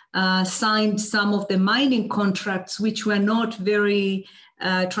then signed some of the mining contracts, which were not very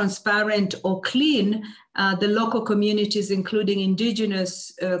transparent or clean. The local communities, including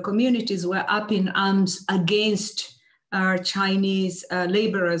indigenous communities, were up in arms against Chinese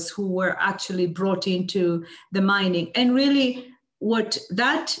laborers who were actually brought into the mining. And really what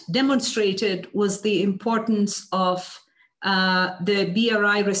that demonstrated was the importance of the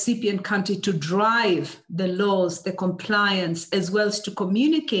BRI recipient country to drive the laws, the compliance, as well as to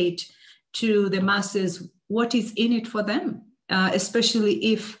communicate to the masses what is in it for them, especially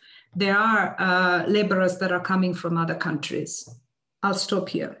if there are laborers that are coming from other countries. I'll stop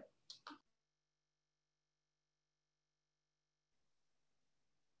here.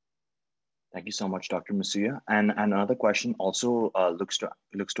 Thank you so much, Dr. Msuya. And another question also looks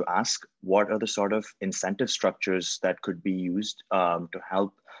to ask, what are the sort of incentive structures that could be used to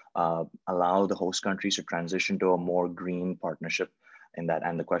help allow the host countries to transition to a more green partnership in that?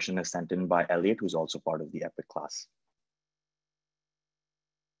 And the question is sent in by Elliot, who's also part of the EPIIC class.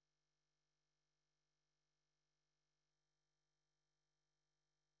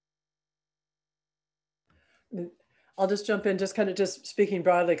 I'll just jump in, just kind of just speaking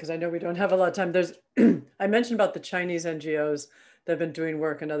broadly, because I know we don't have a lot of time. There's, I mentioned about the Chinese NGOs that have been doing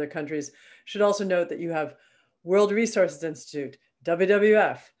work in other countries. Should also note that you have World Resources Institute,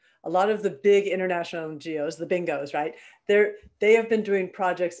 WWF, a lot of the big international NGOs, the bingos, right? They have been doing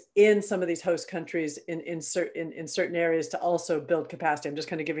projects in some of these host countries in certain areas to also build capacity. I'm just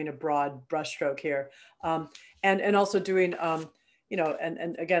kind of giving a broad brushstroke here. And also doing, you know,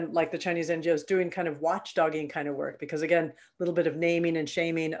 and again, like the Chinese NGOs, doing kind of watchdogging kind of work, because again, a little bit of naming and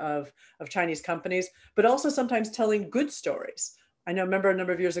shaming of Chinese companies, but also sometimes telling good stories. I know, remember a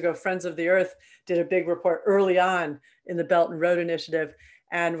number of years ago, Friends of the Earth did a big report early on in the Belt and Road Initiative,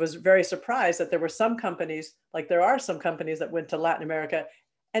 and was very surprised that there were some companies, like there are some companies that went to Latin America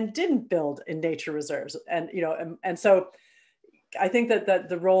and didn't build in nature reserves. And, you know, and so I think that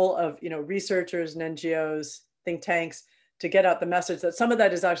the role of, you know, researchers and NGOs, think tanks, to get out the message that some of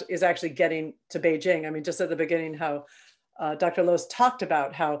that is actually getting to Beijing. I mean, just at the beginning, how Dr. Loos talked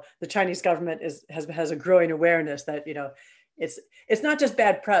about how the Chinese government has a growing awareness that, you know, it's not just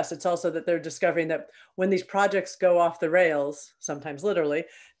bad press, it's also that they're discovering that when these projects go off the rails, sometimes literally,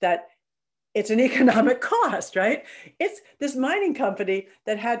 that it's an economic cost, right? It's this mining company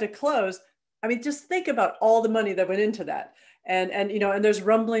that had to close. I mean, just think about all the money that went into that. And you know, and there's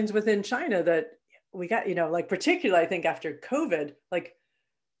rumblings within China that we got, like particularly I think after COVID, like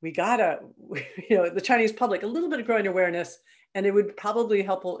we gotta, the Chinese public, a little bit of growing awareness, and it would probably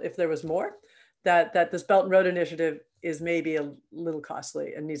help if there was more, that this Belt and Road Initiative is maybe a little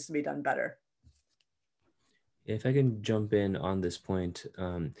costly and needs to be done better. If I can jump in on this point.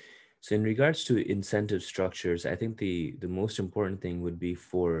 So in regards to incentive structures, I think the most important thing would be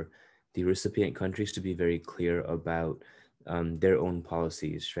for the recipient countries to be very clear about their own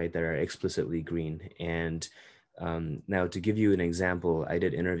policies, right, that are explicitly green. And now, to give you an example, I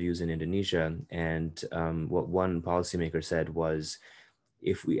did interviews in Indonesia, and what one policymaker said was,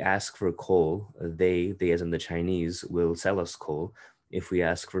 if we ask for coal, they as in the Chinese, will sell us coal. If we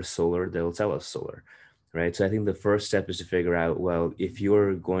ask for solar, they'll sell us solar, right? So I think the first step is to figure out, well, if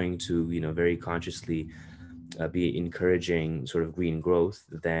you're going to, very consciously be encouraging sort of green growth,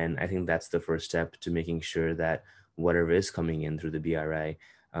 then I think that's the first step to making sure that whatever is coming in through the BRI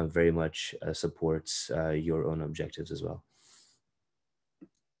very much supports your own objectives as well.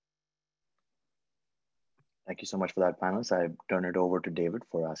 Thank you so much for that, panelists. I turn it over to David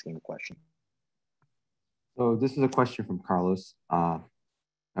for asking a question. So this is a question from Carlos,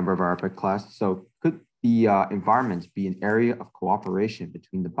 member of our EPIIC class. So could the environment be an area of cooperation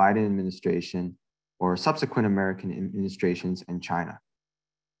between the Biden administration or subsequent American administrations and China?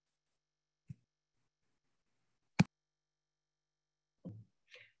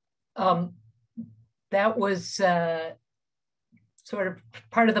 That was sort of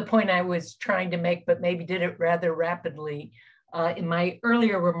part of the point I was trying to make, but maybe did it rather rapidly. In my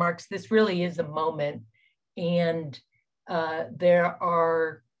earlier remarks, this really is a moment, and the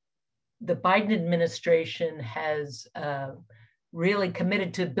Biden administration has really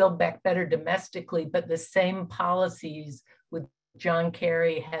committed to build back better domestically, but the same policies with John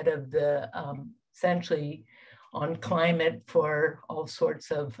Kerry, head of the essentially on climate for all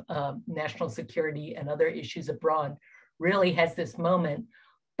sorts of national security and other issues abroad, really has this moment.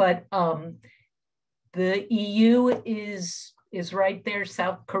 But the EU is right there.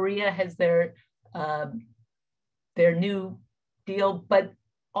 South Korea has their new deal, but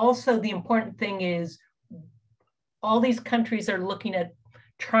also the important thing is all these countries are looking at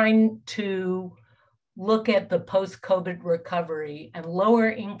trying to look at the post-COVID recovery, and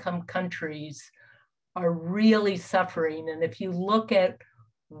lower income countries are really suffering. And if you look at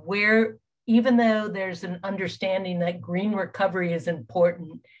where, even though there's an understanding that green recovery is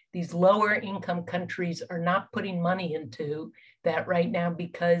important, these lower income countries are not putting money into that right now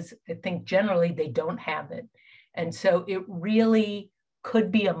because I think generally they don't have it. And so it really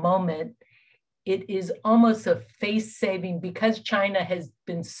could be a moment. It is almost a face-saving, because China has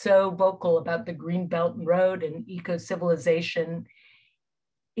been so vocal about the Green Belt and Road and eco-civilization.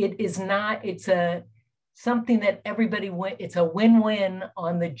 It is not, it's something that everybody, it's a win-win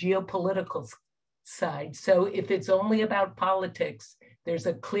on the geopolitical side. So if it's only about politics, there's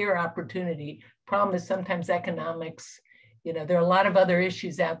a clear opportunity. Problem is sometimes economics, there are a lot of other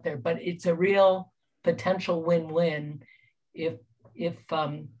issues out there, but it's a real potential win-win if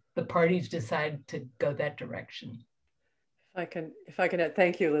the parties decide to go that direction. If I can add,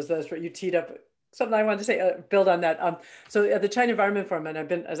 thank you, Liz. That's what you teed up. Something I wanted to say, build on that. So at the China Environment Forum, and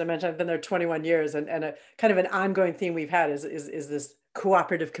as I mentioned, I've been there 21 years, and a kind of an ongoing theme we've had is this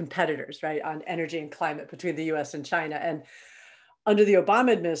cooperative competitors, right, on energy and climate between the US and China. And under the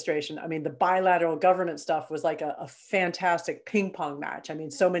Obama administration, I mean, the bilateral government stuff was like a fantastic ping pong match. I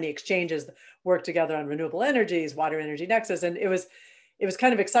mean, so many exchanges worked together on renewable energies, water energy nexus, and it was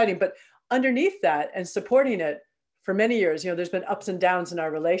kind of exciting. But underneath that and supporting it for many years, there's been ups and downs in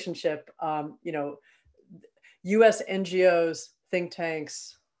our relationship. US NGOs, think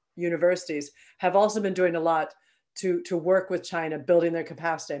tanks, universities have also been doing a lot to work with China, building their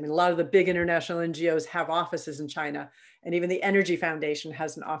capacity. I mean, a lot of the big international NGOs have offices in China, and even the Energy Foundation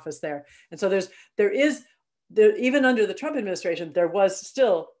has an office there. And so there is even under the Trump administration, there was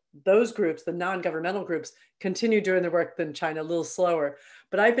still those groups, the non-governmental groups, continue doing their work in China a little slower.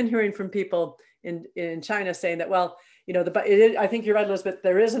 But I've been hearing from people in China saying that, well, I think you're right, Elizabeth,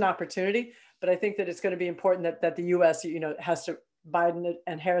 there is an opportunity, but I think that it's going to be important that the US, has to, Biden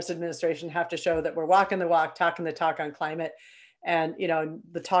and Harris administration have to show that we're walking the walk, talking the talk on climate. And,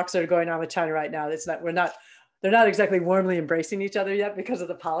 the talks that are going on with China right now, they're not exactly warmly embracing each other yet because of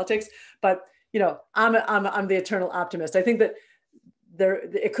the politics, but, I'm the eternal optimist. I think that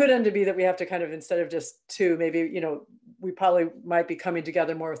it could end to be that we have to kind of, instead of just two, maybe, we probably might be coming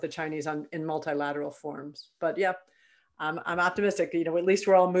together more with the Chinese in multilateral forms. But yeah, I'm optimistic, at least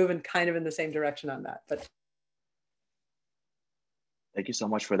we're all moving kind of in the same direction on that. But thank you so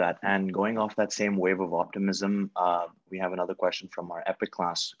much for that. And going off that same wave of optimism, we have another question from our EPIIC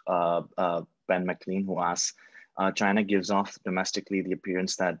class. Ben McLean, who asks, China gives off domestically the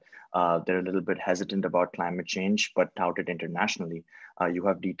appearance that they're a little bit hesitant about climate change, but touted internationally. You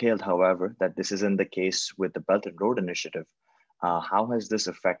have detailed, however, that this isn't the case with the Belt and Road Initiative. How has this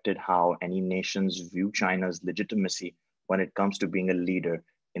affected how any nations view China's legitimacy when it comes to being a leader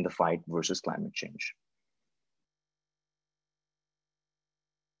in the fight versus climate change?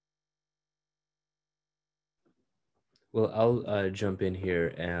 Well, I'll jump in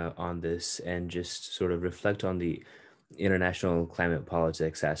here on this and just sort of reflect on the international climate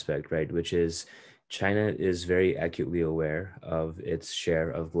politics aspect, right? Which is China is very acutely aware of its share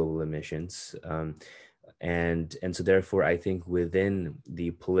of global emissions. And so therefore, I think within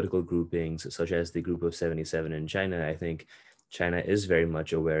the political groupings, such as the Group of 77 in China, I think China is very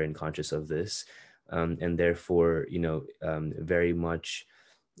much aware and conscious of this. And therefore, very much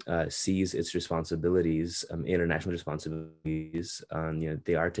sees its responsibilities, international responsibilities,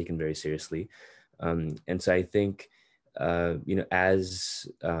 they are taken very seriously. And so I think, as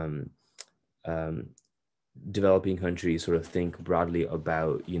developing countries sort of think broadly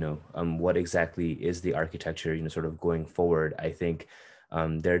about, what exactly is the architecture, sort of going forward, I think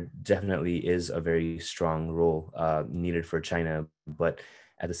there definitely is a very strong role needed for China. But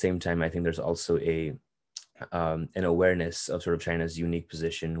at the same time, I think there's also an awareness of sort of China's unique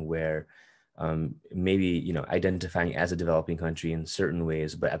position where maybe, identifying as a developing country in certain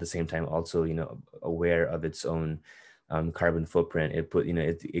ways, but at the same time also, aware of its own carbon footprint.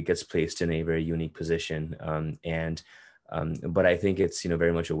 It gets placed in a very unique position. But I think it's,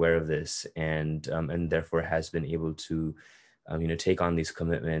 very much aware of this and therefore has been able to, take on these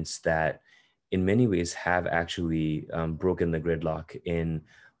commitments that in many ways have actually broken the gridlock in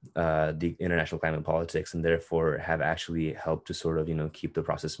the international climate politics, and therefore have actually helped to sort of, keep the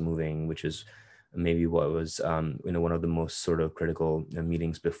process moving, which is maybe what was, one of the most sort of critical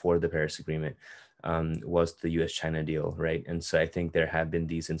meetings before the Paris Agreement was the US-China deal, right? And so I think there have been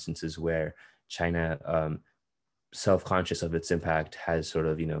these instances where China, self-conscious of its impact, has sort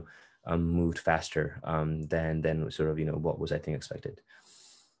of, moved faster than sort of, what was, I think, expected.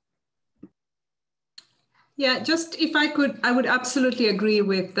 Yeah, just if I could, I would absolutely agree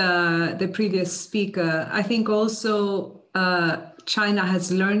with the previous speaker. I think also China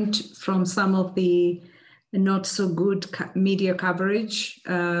has learned from some of the not so good media coverage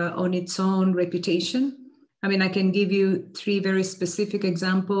on its own reputation. I mean, I can give you three very specific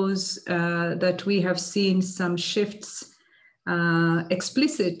examples that we have seen some shifts,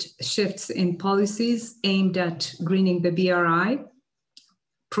 explicit shifts in policies aimed at greening the BRI.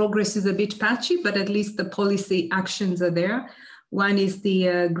 Progress is a bit patchy, but at least the policy actions are there. One is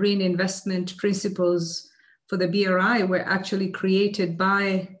the green investment principles for the BRI were actually created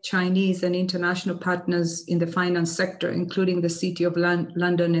by Chinese and international partners in the finance sector, including the City of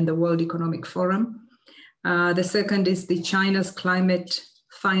London and the World Economic Forum. The second is the China's climate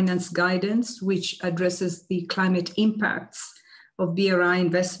finance guidance, which addresses the climate impacts of BRI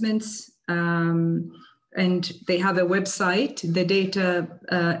investments. And they have a website. The data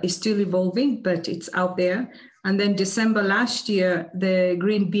is still evolving, but it's out there. And then December last year, the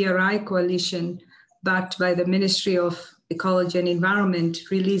Green BRI Coalition, backed by the Ministry of Ecology and Environment,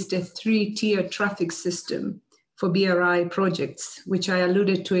 released a 3-tier traffic system for BRI projects, which I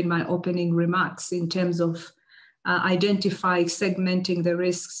alluded to in my opening remarks in terms of identifying, segmenting the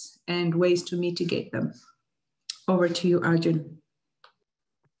risks and ways to mitigate them. Over to you, Arjun.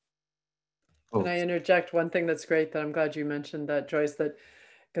 Can I interject one thing that's great that I'm glad you mentioned that, Joyce, that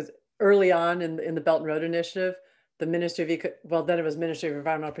because early on in the Belt and Road Initiative, the Ministry of, then it was Ministry of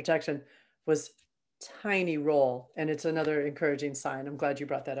Environmental Protection, was tiny role. And it's another encouraging sign. I'm glad you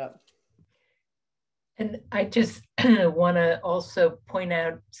brought that up. And I just want to also point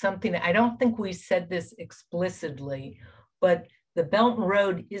out something. I don't think we said this explicitly, but the Belt and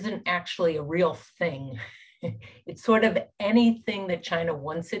Road isn't actually a real thing. It's sort of anything that China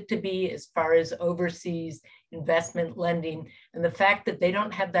wants it to be as far as overseas investment lending. And the fact that they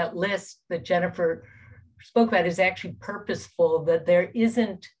don't have that list that Jennifer spoke about is actually purposeful, that there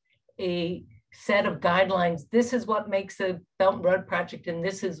isn't a set of guidelines. This is what makes a Belt and Road project and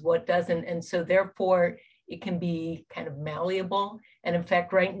this is what doesn't. And so therefore it can be kind of malleable. And in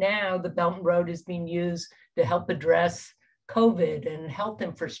fact, right now, the Belt and Road is being used to help address COVID and health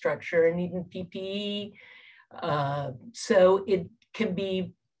infrastructure and even PPE. So it can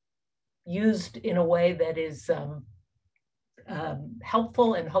be used in a way that is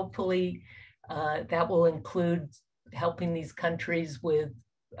helpful, and hopefully that will include helping these countries with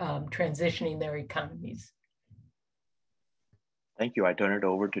transitioning their economies. Thank you. I turn it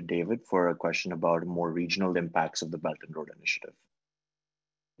over to David for a question about more regional impacts of the Belt and Road Initiative.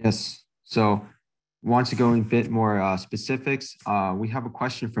 Yes. So want to go in a bit more specifics. We have a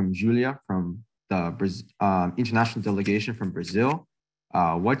question from Julia from the international delegation from Brazil.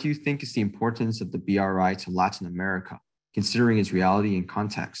 What do you think is the importance of the BRI to Latin America, considering its reality and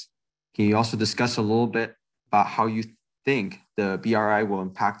context? Can you also discuss a little bit about how you think the BRI will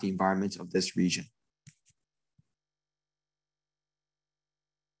impact the environment of this region?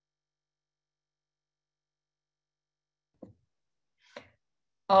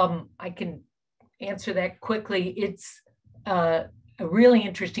 I can answer that quickly. It's a really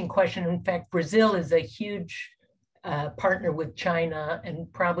interesting question. In fact, Brazil is a huge partner with China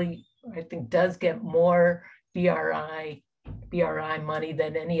and probably, I think, does get more BRI money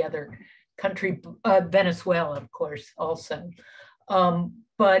than any other country, Venezuela, of course, also.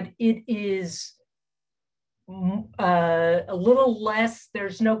 But it is a little less,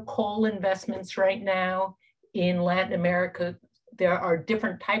 there's no coal investments right now in Latin America. There are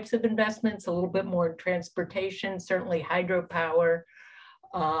different types of investments, a little bit more in transportation, certainly hydropower.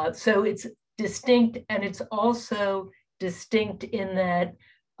 So it's distinct, and it's also distinct in that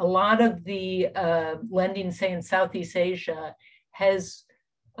a lot of the lending, say in Southeast Asia, is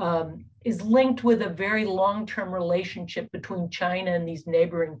linked with a very long-term relationship between China and these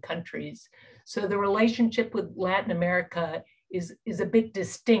neighboring countries. So the relationship with Latin America is a bit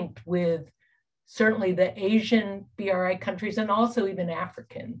distinct with certainly the Asian BRI countries and also even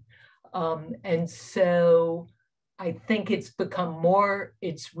African. And so I think it's become more,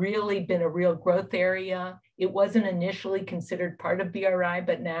 it's really been a real growth area. It wasn't initially considered part of BRI,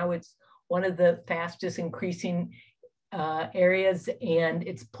 but now it's one of the fastest increasing areas, and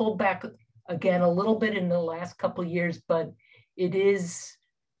it's pulled back again a little bit in the last couple of years, but it is,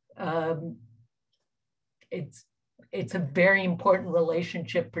 it's a very important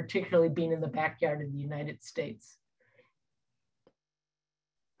relationship, particularly being in the backyard of the United States.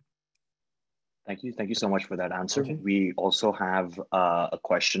 Thank you. Thank you so much for that answer. We also have a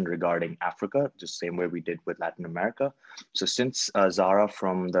question regarding Africa, the same way we did with Latin America. So since Zara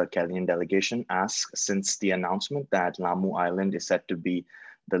from the Kenyan delegation asks, since the announcement that Lamu Island is set to be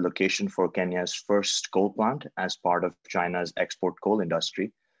the location for Kenya's first coal plant as part of China's export coal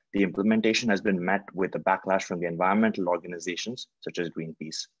industry, the implementation has been met with a backlash from the environmental organizations, such as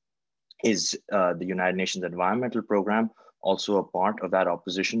Greenpeace. Is the United Nations Environmental Program also a part of that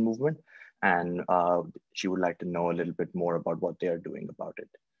opposition movement? And she would like to know a little bit more about what they are doing about it.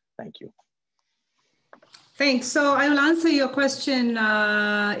 Thank you. Thanks. So I will answer your question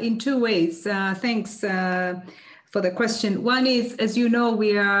in two ways. Thanks for the question. One is, as you know,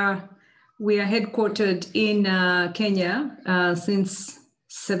 we are headquartered in Kenya since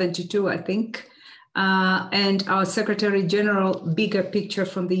 72, I think. And our Secretary General, bigger picture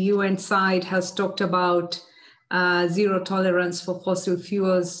from the UN side, has talked about zero tolerance for fossil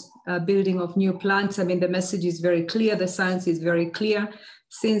fuels, building of new plants. I mean, the message is very clear. The science is very clear.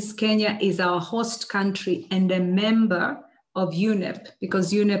 Since Kenya is our host country and a member of UNEP,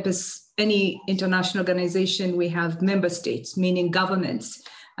 because UNEP is any international organization, we have member states, meaning governments.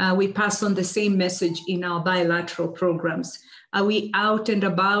 We pass on the same message in our bilateral programs. Are we out and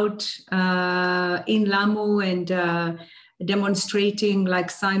about in Lamu and demonstrating like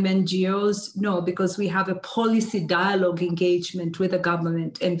some NGOs? No, because we have a policy dialogue engagement with the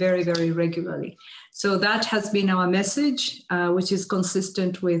government and very, very regularly. So that has been our message, which is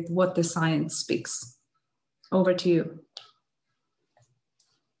consistent with what the science speaks. Over to you.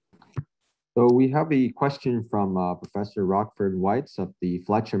 So we have a question from Professor Rockford Whites of the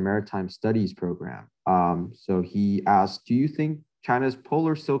Fletcher Maritime Studies program. So he asked, do you think China's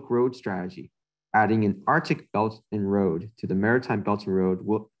Polar Silk Road strategy, adding an Arctic Belt and Road to the Maritime Belt and Road,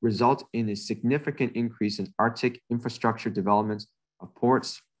 will result in a significant increase in Arctic infrastructure developments of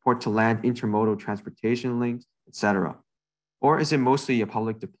ports, port-to-land intermodal transportation links, etc.? Or is it mostly a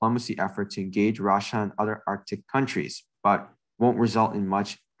public diplomacy effort to engage Russia and other Arctic countries, but won't result in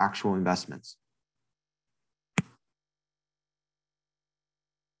much actual investments?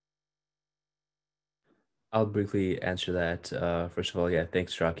 I'll briefly answer that. First of all, yeah,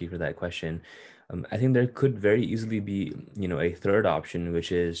 thanks, Rocky, for that question. I think there could very easily be, a third option,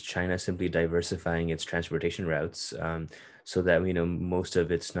 which is China simply diversifying its transportation routes so that, most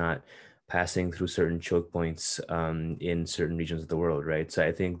of it's not passing through certain choke points in certain regions of the world, right? So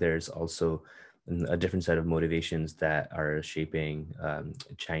I think there's also a different set of motivations that are shaping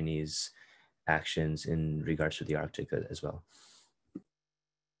Chinese actions in regards to the Arctic as well.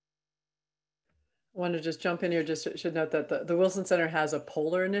 I want to just jump in here, just should note that the Wilson Center has a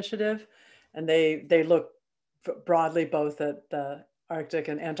polar initiative, and they look broadly both at the Arctic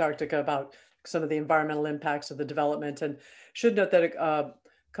and Antarctica about some of the environmental impacts of the development, and should note that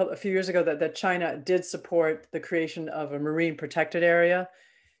a few years ago that China did support the creation of a marine protected area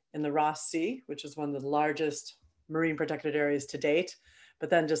in the Ross Sea, which is one of the largest marine protected areas to date. But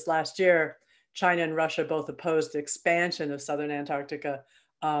then just last year, China and Russia both opposed the expansion of Southern Antarctica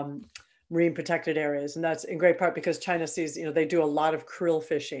marine protected areas. And that's in great part because China sees, they do a lot of krill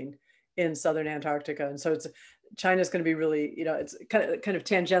fishing in Southern Antarctica. And so China's going to be really, it's kind of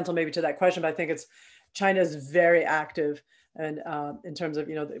tangential maybe to that question, but I think China's very active and in terms of,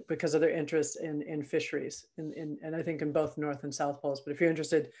 because of their interest in fisheries and I think in both North and South Poles. But if you're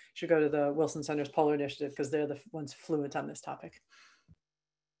interested, you should go to the Wilson Center's Polar Initiative because they're the ones fluent on this topic.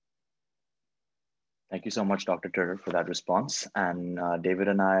 Thank you so much, Dr. Turner, for that response. And David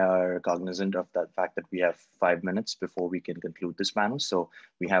and I are cognizant of that fact that we have 5 minutes before we can conclude this panel. So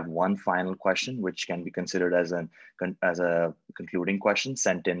we have one final question, which can be considered as a concluding question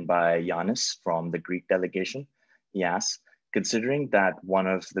sent in by Yanis from the Greek delegation. He asks, considering that one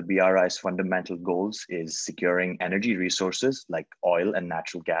of the BRI's fundamental goals is securing energy resources like oil and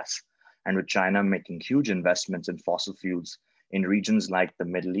natural gas, and with China making huge investments in fossil fuels in regions like the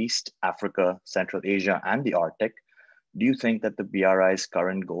Middle East, Africa, Central Asia, and the Arctic, do you think that the BRI's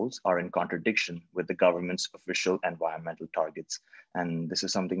current goals are in contradiction with the government's official environmental targets? And this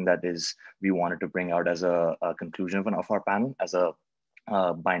is something that we wanted to bring out as a conclusion of our panel, as a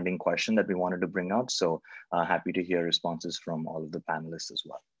binding question that we wanted to bring out. So happy to hear responses from all of the panelists as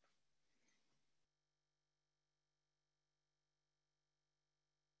well.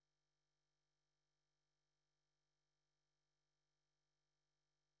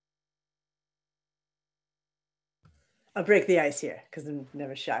 I'll break the ice here because I'm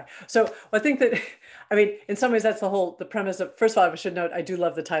never shy. So I think that, in some ways that's the premise of, first of all, I should note, I do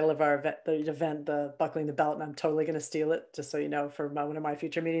love the title of our event, the Buckling the Belt, and I'm totally going to steal it, just so you know, for one of my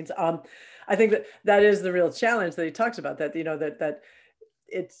future meetings. I think that is the real challenge that he talks about, that, that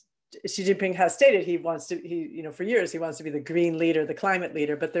it's, Xi Jinping has stated for years, he wants to be the green leader, the climate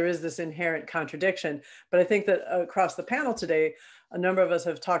leader, but there is this inherent contradiction. But I think that across the panel today, a number of us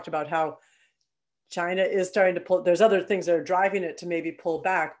have talked about how China is starting to pull. There's other things that are driving it to maybe pull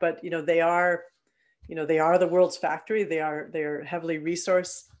back, but they are the world's factory. They are heavily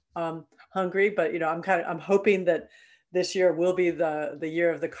resource hungry. But I'm hoping that this year will be the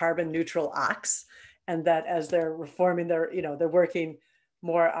year of the carbon neutral ox, and that as they're reforming they're working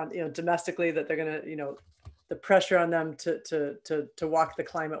more on domestically, that they're gonna the pressure on them to walk the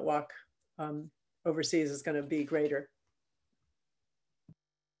climate walk overseas is going to be greater.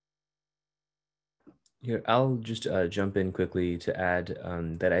 Here, I'll just jump in quickly to add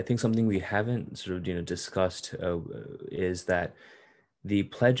that I think something we haven't sort of discussed is that the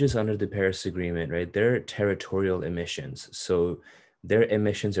pledges under the Paris Agreement, right? They're territorial emissions, so they're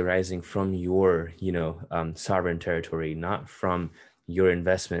emissions arising from your sovereign territory, not from your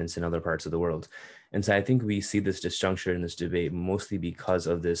investments in other parts of the world. And so I think we see this disjuncture in this debate mostly because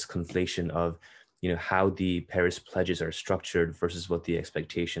of this conflation of how the Paris pledges are structured versus what the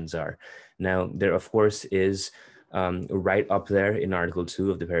expectations are. Now, there of course is right up there in Article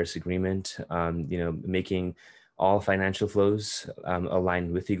 2 of the Paris Agreement, making all financial flows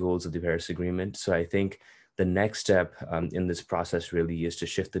align with the goals of the Paris Agreement. So I think the next step in this process really is to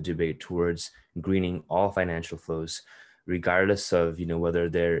shift the debate towards greening all financial flows, regardless of whether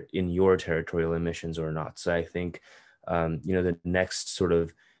they're in your territorial emissions or not. So I think the next sort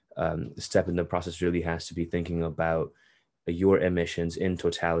of step in the process really has to be thinking about your emissions in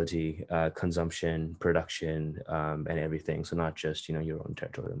totality, consumption, production, and everything. So not just your own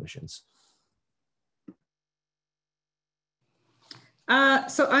territorial emissions.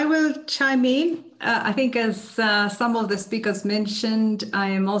 So I will chime in. I think as some of the speakers mentioned, I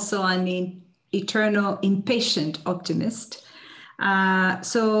am also an eternal impatient optimist.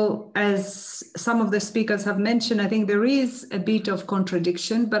 So as some of the speakers have mentioned, I think there is a bit of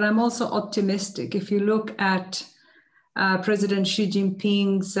contradiction, but I'm also optimistic. If you look at President Xi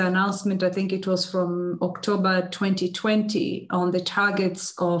Jinping's announcement, I think it was from October 2020, on the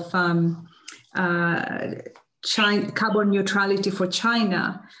targets of carbon neutrality for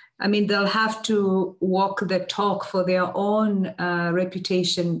China. I mean, they'll have to walk the talk for their own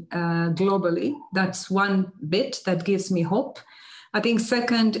reputation globally. That's one bit that gives me hope. I think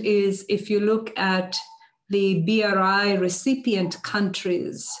second is, if you look at the BRI recipient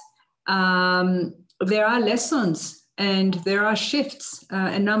countries, there are lessons and there are shifts.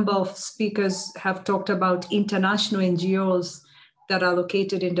 A number of speakers have talked about international NGOs that are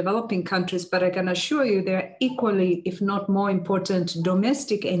located in developing countries, but I can assure you there are equally, if not more important,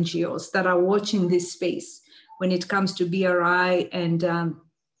 domestic NGOs that are watching this space when it comes to BRI and,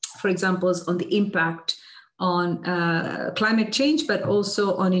 for example, on the impact on climate change, but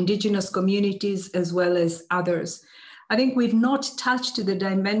also on indigenous communities as well as others. I think we've not touched the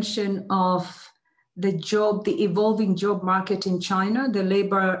dimension of the evolving job market in China, the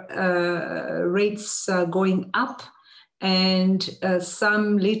labor rates going up, and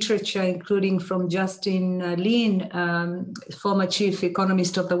some literature, including from Justin Lin, former chief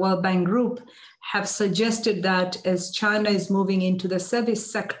economist of the World Bank Group, have suggested that as China is moving into the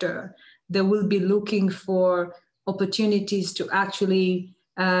service sector, they will be looking for opportunities to actually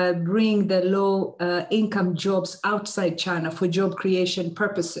bring the low income jobs outside China for job creation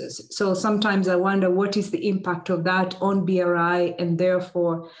purposes. So sometimes I wonder what is the impact of that on BRI and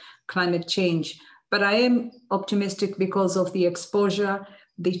therefore climate change. But I am optimistic because of the exposure,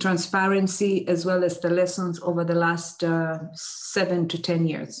 the transparency, as well as the lessons over the last 7 to 10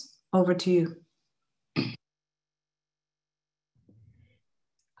 years. Over to you.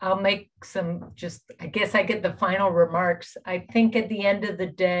 I'll make some I guess I get the final remarks. I think at the end of the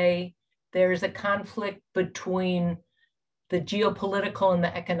day, there's a conflict between the geopolitical and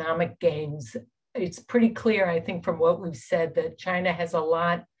the economic gains. It's pretty clear, I think, from what we've said, that China has a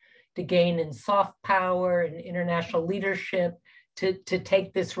lot to gain in soft power and international leadership to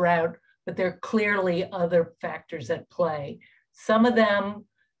take this route, but there are clearly other factors at play. Some of them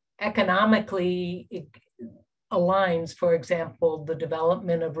economically aligns, for example, the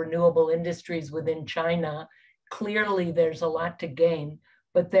development of renewable industries within China. Clearly, there's a lot to gain,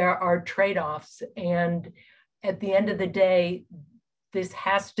 but there are trade-offs. And at the end of the day, this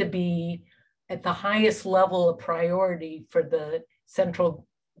has to be at the highest level of priority for the central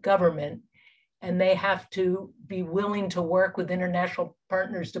government. And they have to be willing to work with international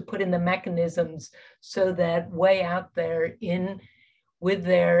partners to put in the mechanisms so that way out there with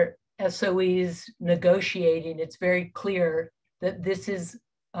their SOEs negotiating, it's very clear that this is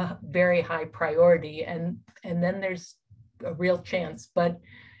a very high priority, and then there's a real chance, but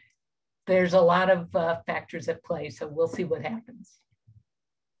there's a lot of factors at play, so we'll see what happens.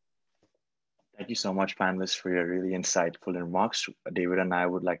 Thank you so much, panelists, for your really insightful remarks. David and I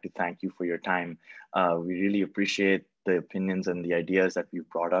would like to thank you for your time. We really appreciate the opinions and the ideas that you've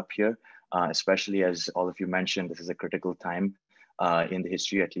brought up here, especially as all of you mentioned, this is a critical time in the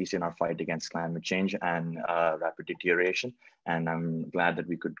history, at least in our fight against climate change and rapid deterioration. And I'm glad that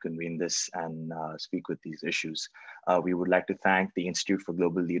we could convene this and speak with these issues. We would like to thank the Institute for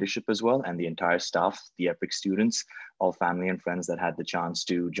Global Leadership as well, and the entire staff, the EPIIC students, all family and friends that had the chance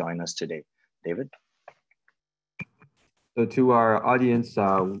to join us today. David? So to our audience,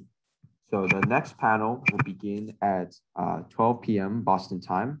 so the next panel will begin at 12 p.m. Boston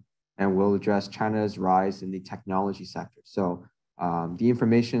time, and we'll address China's rise in the technology sector. So the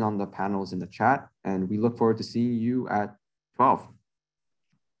information on the panel is in the chat, and we look forward to seeing you at 12.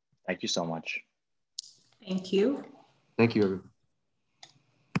 Thank you so much. Thank you. Thank you, everyone.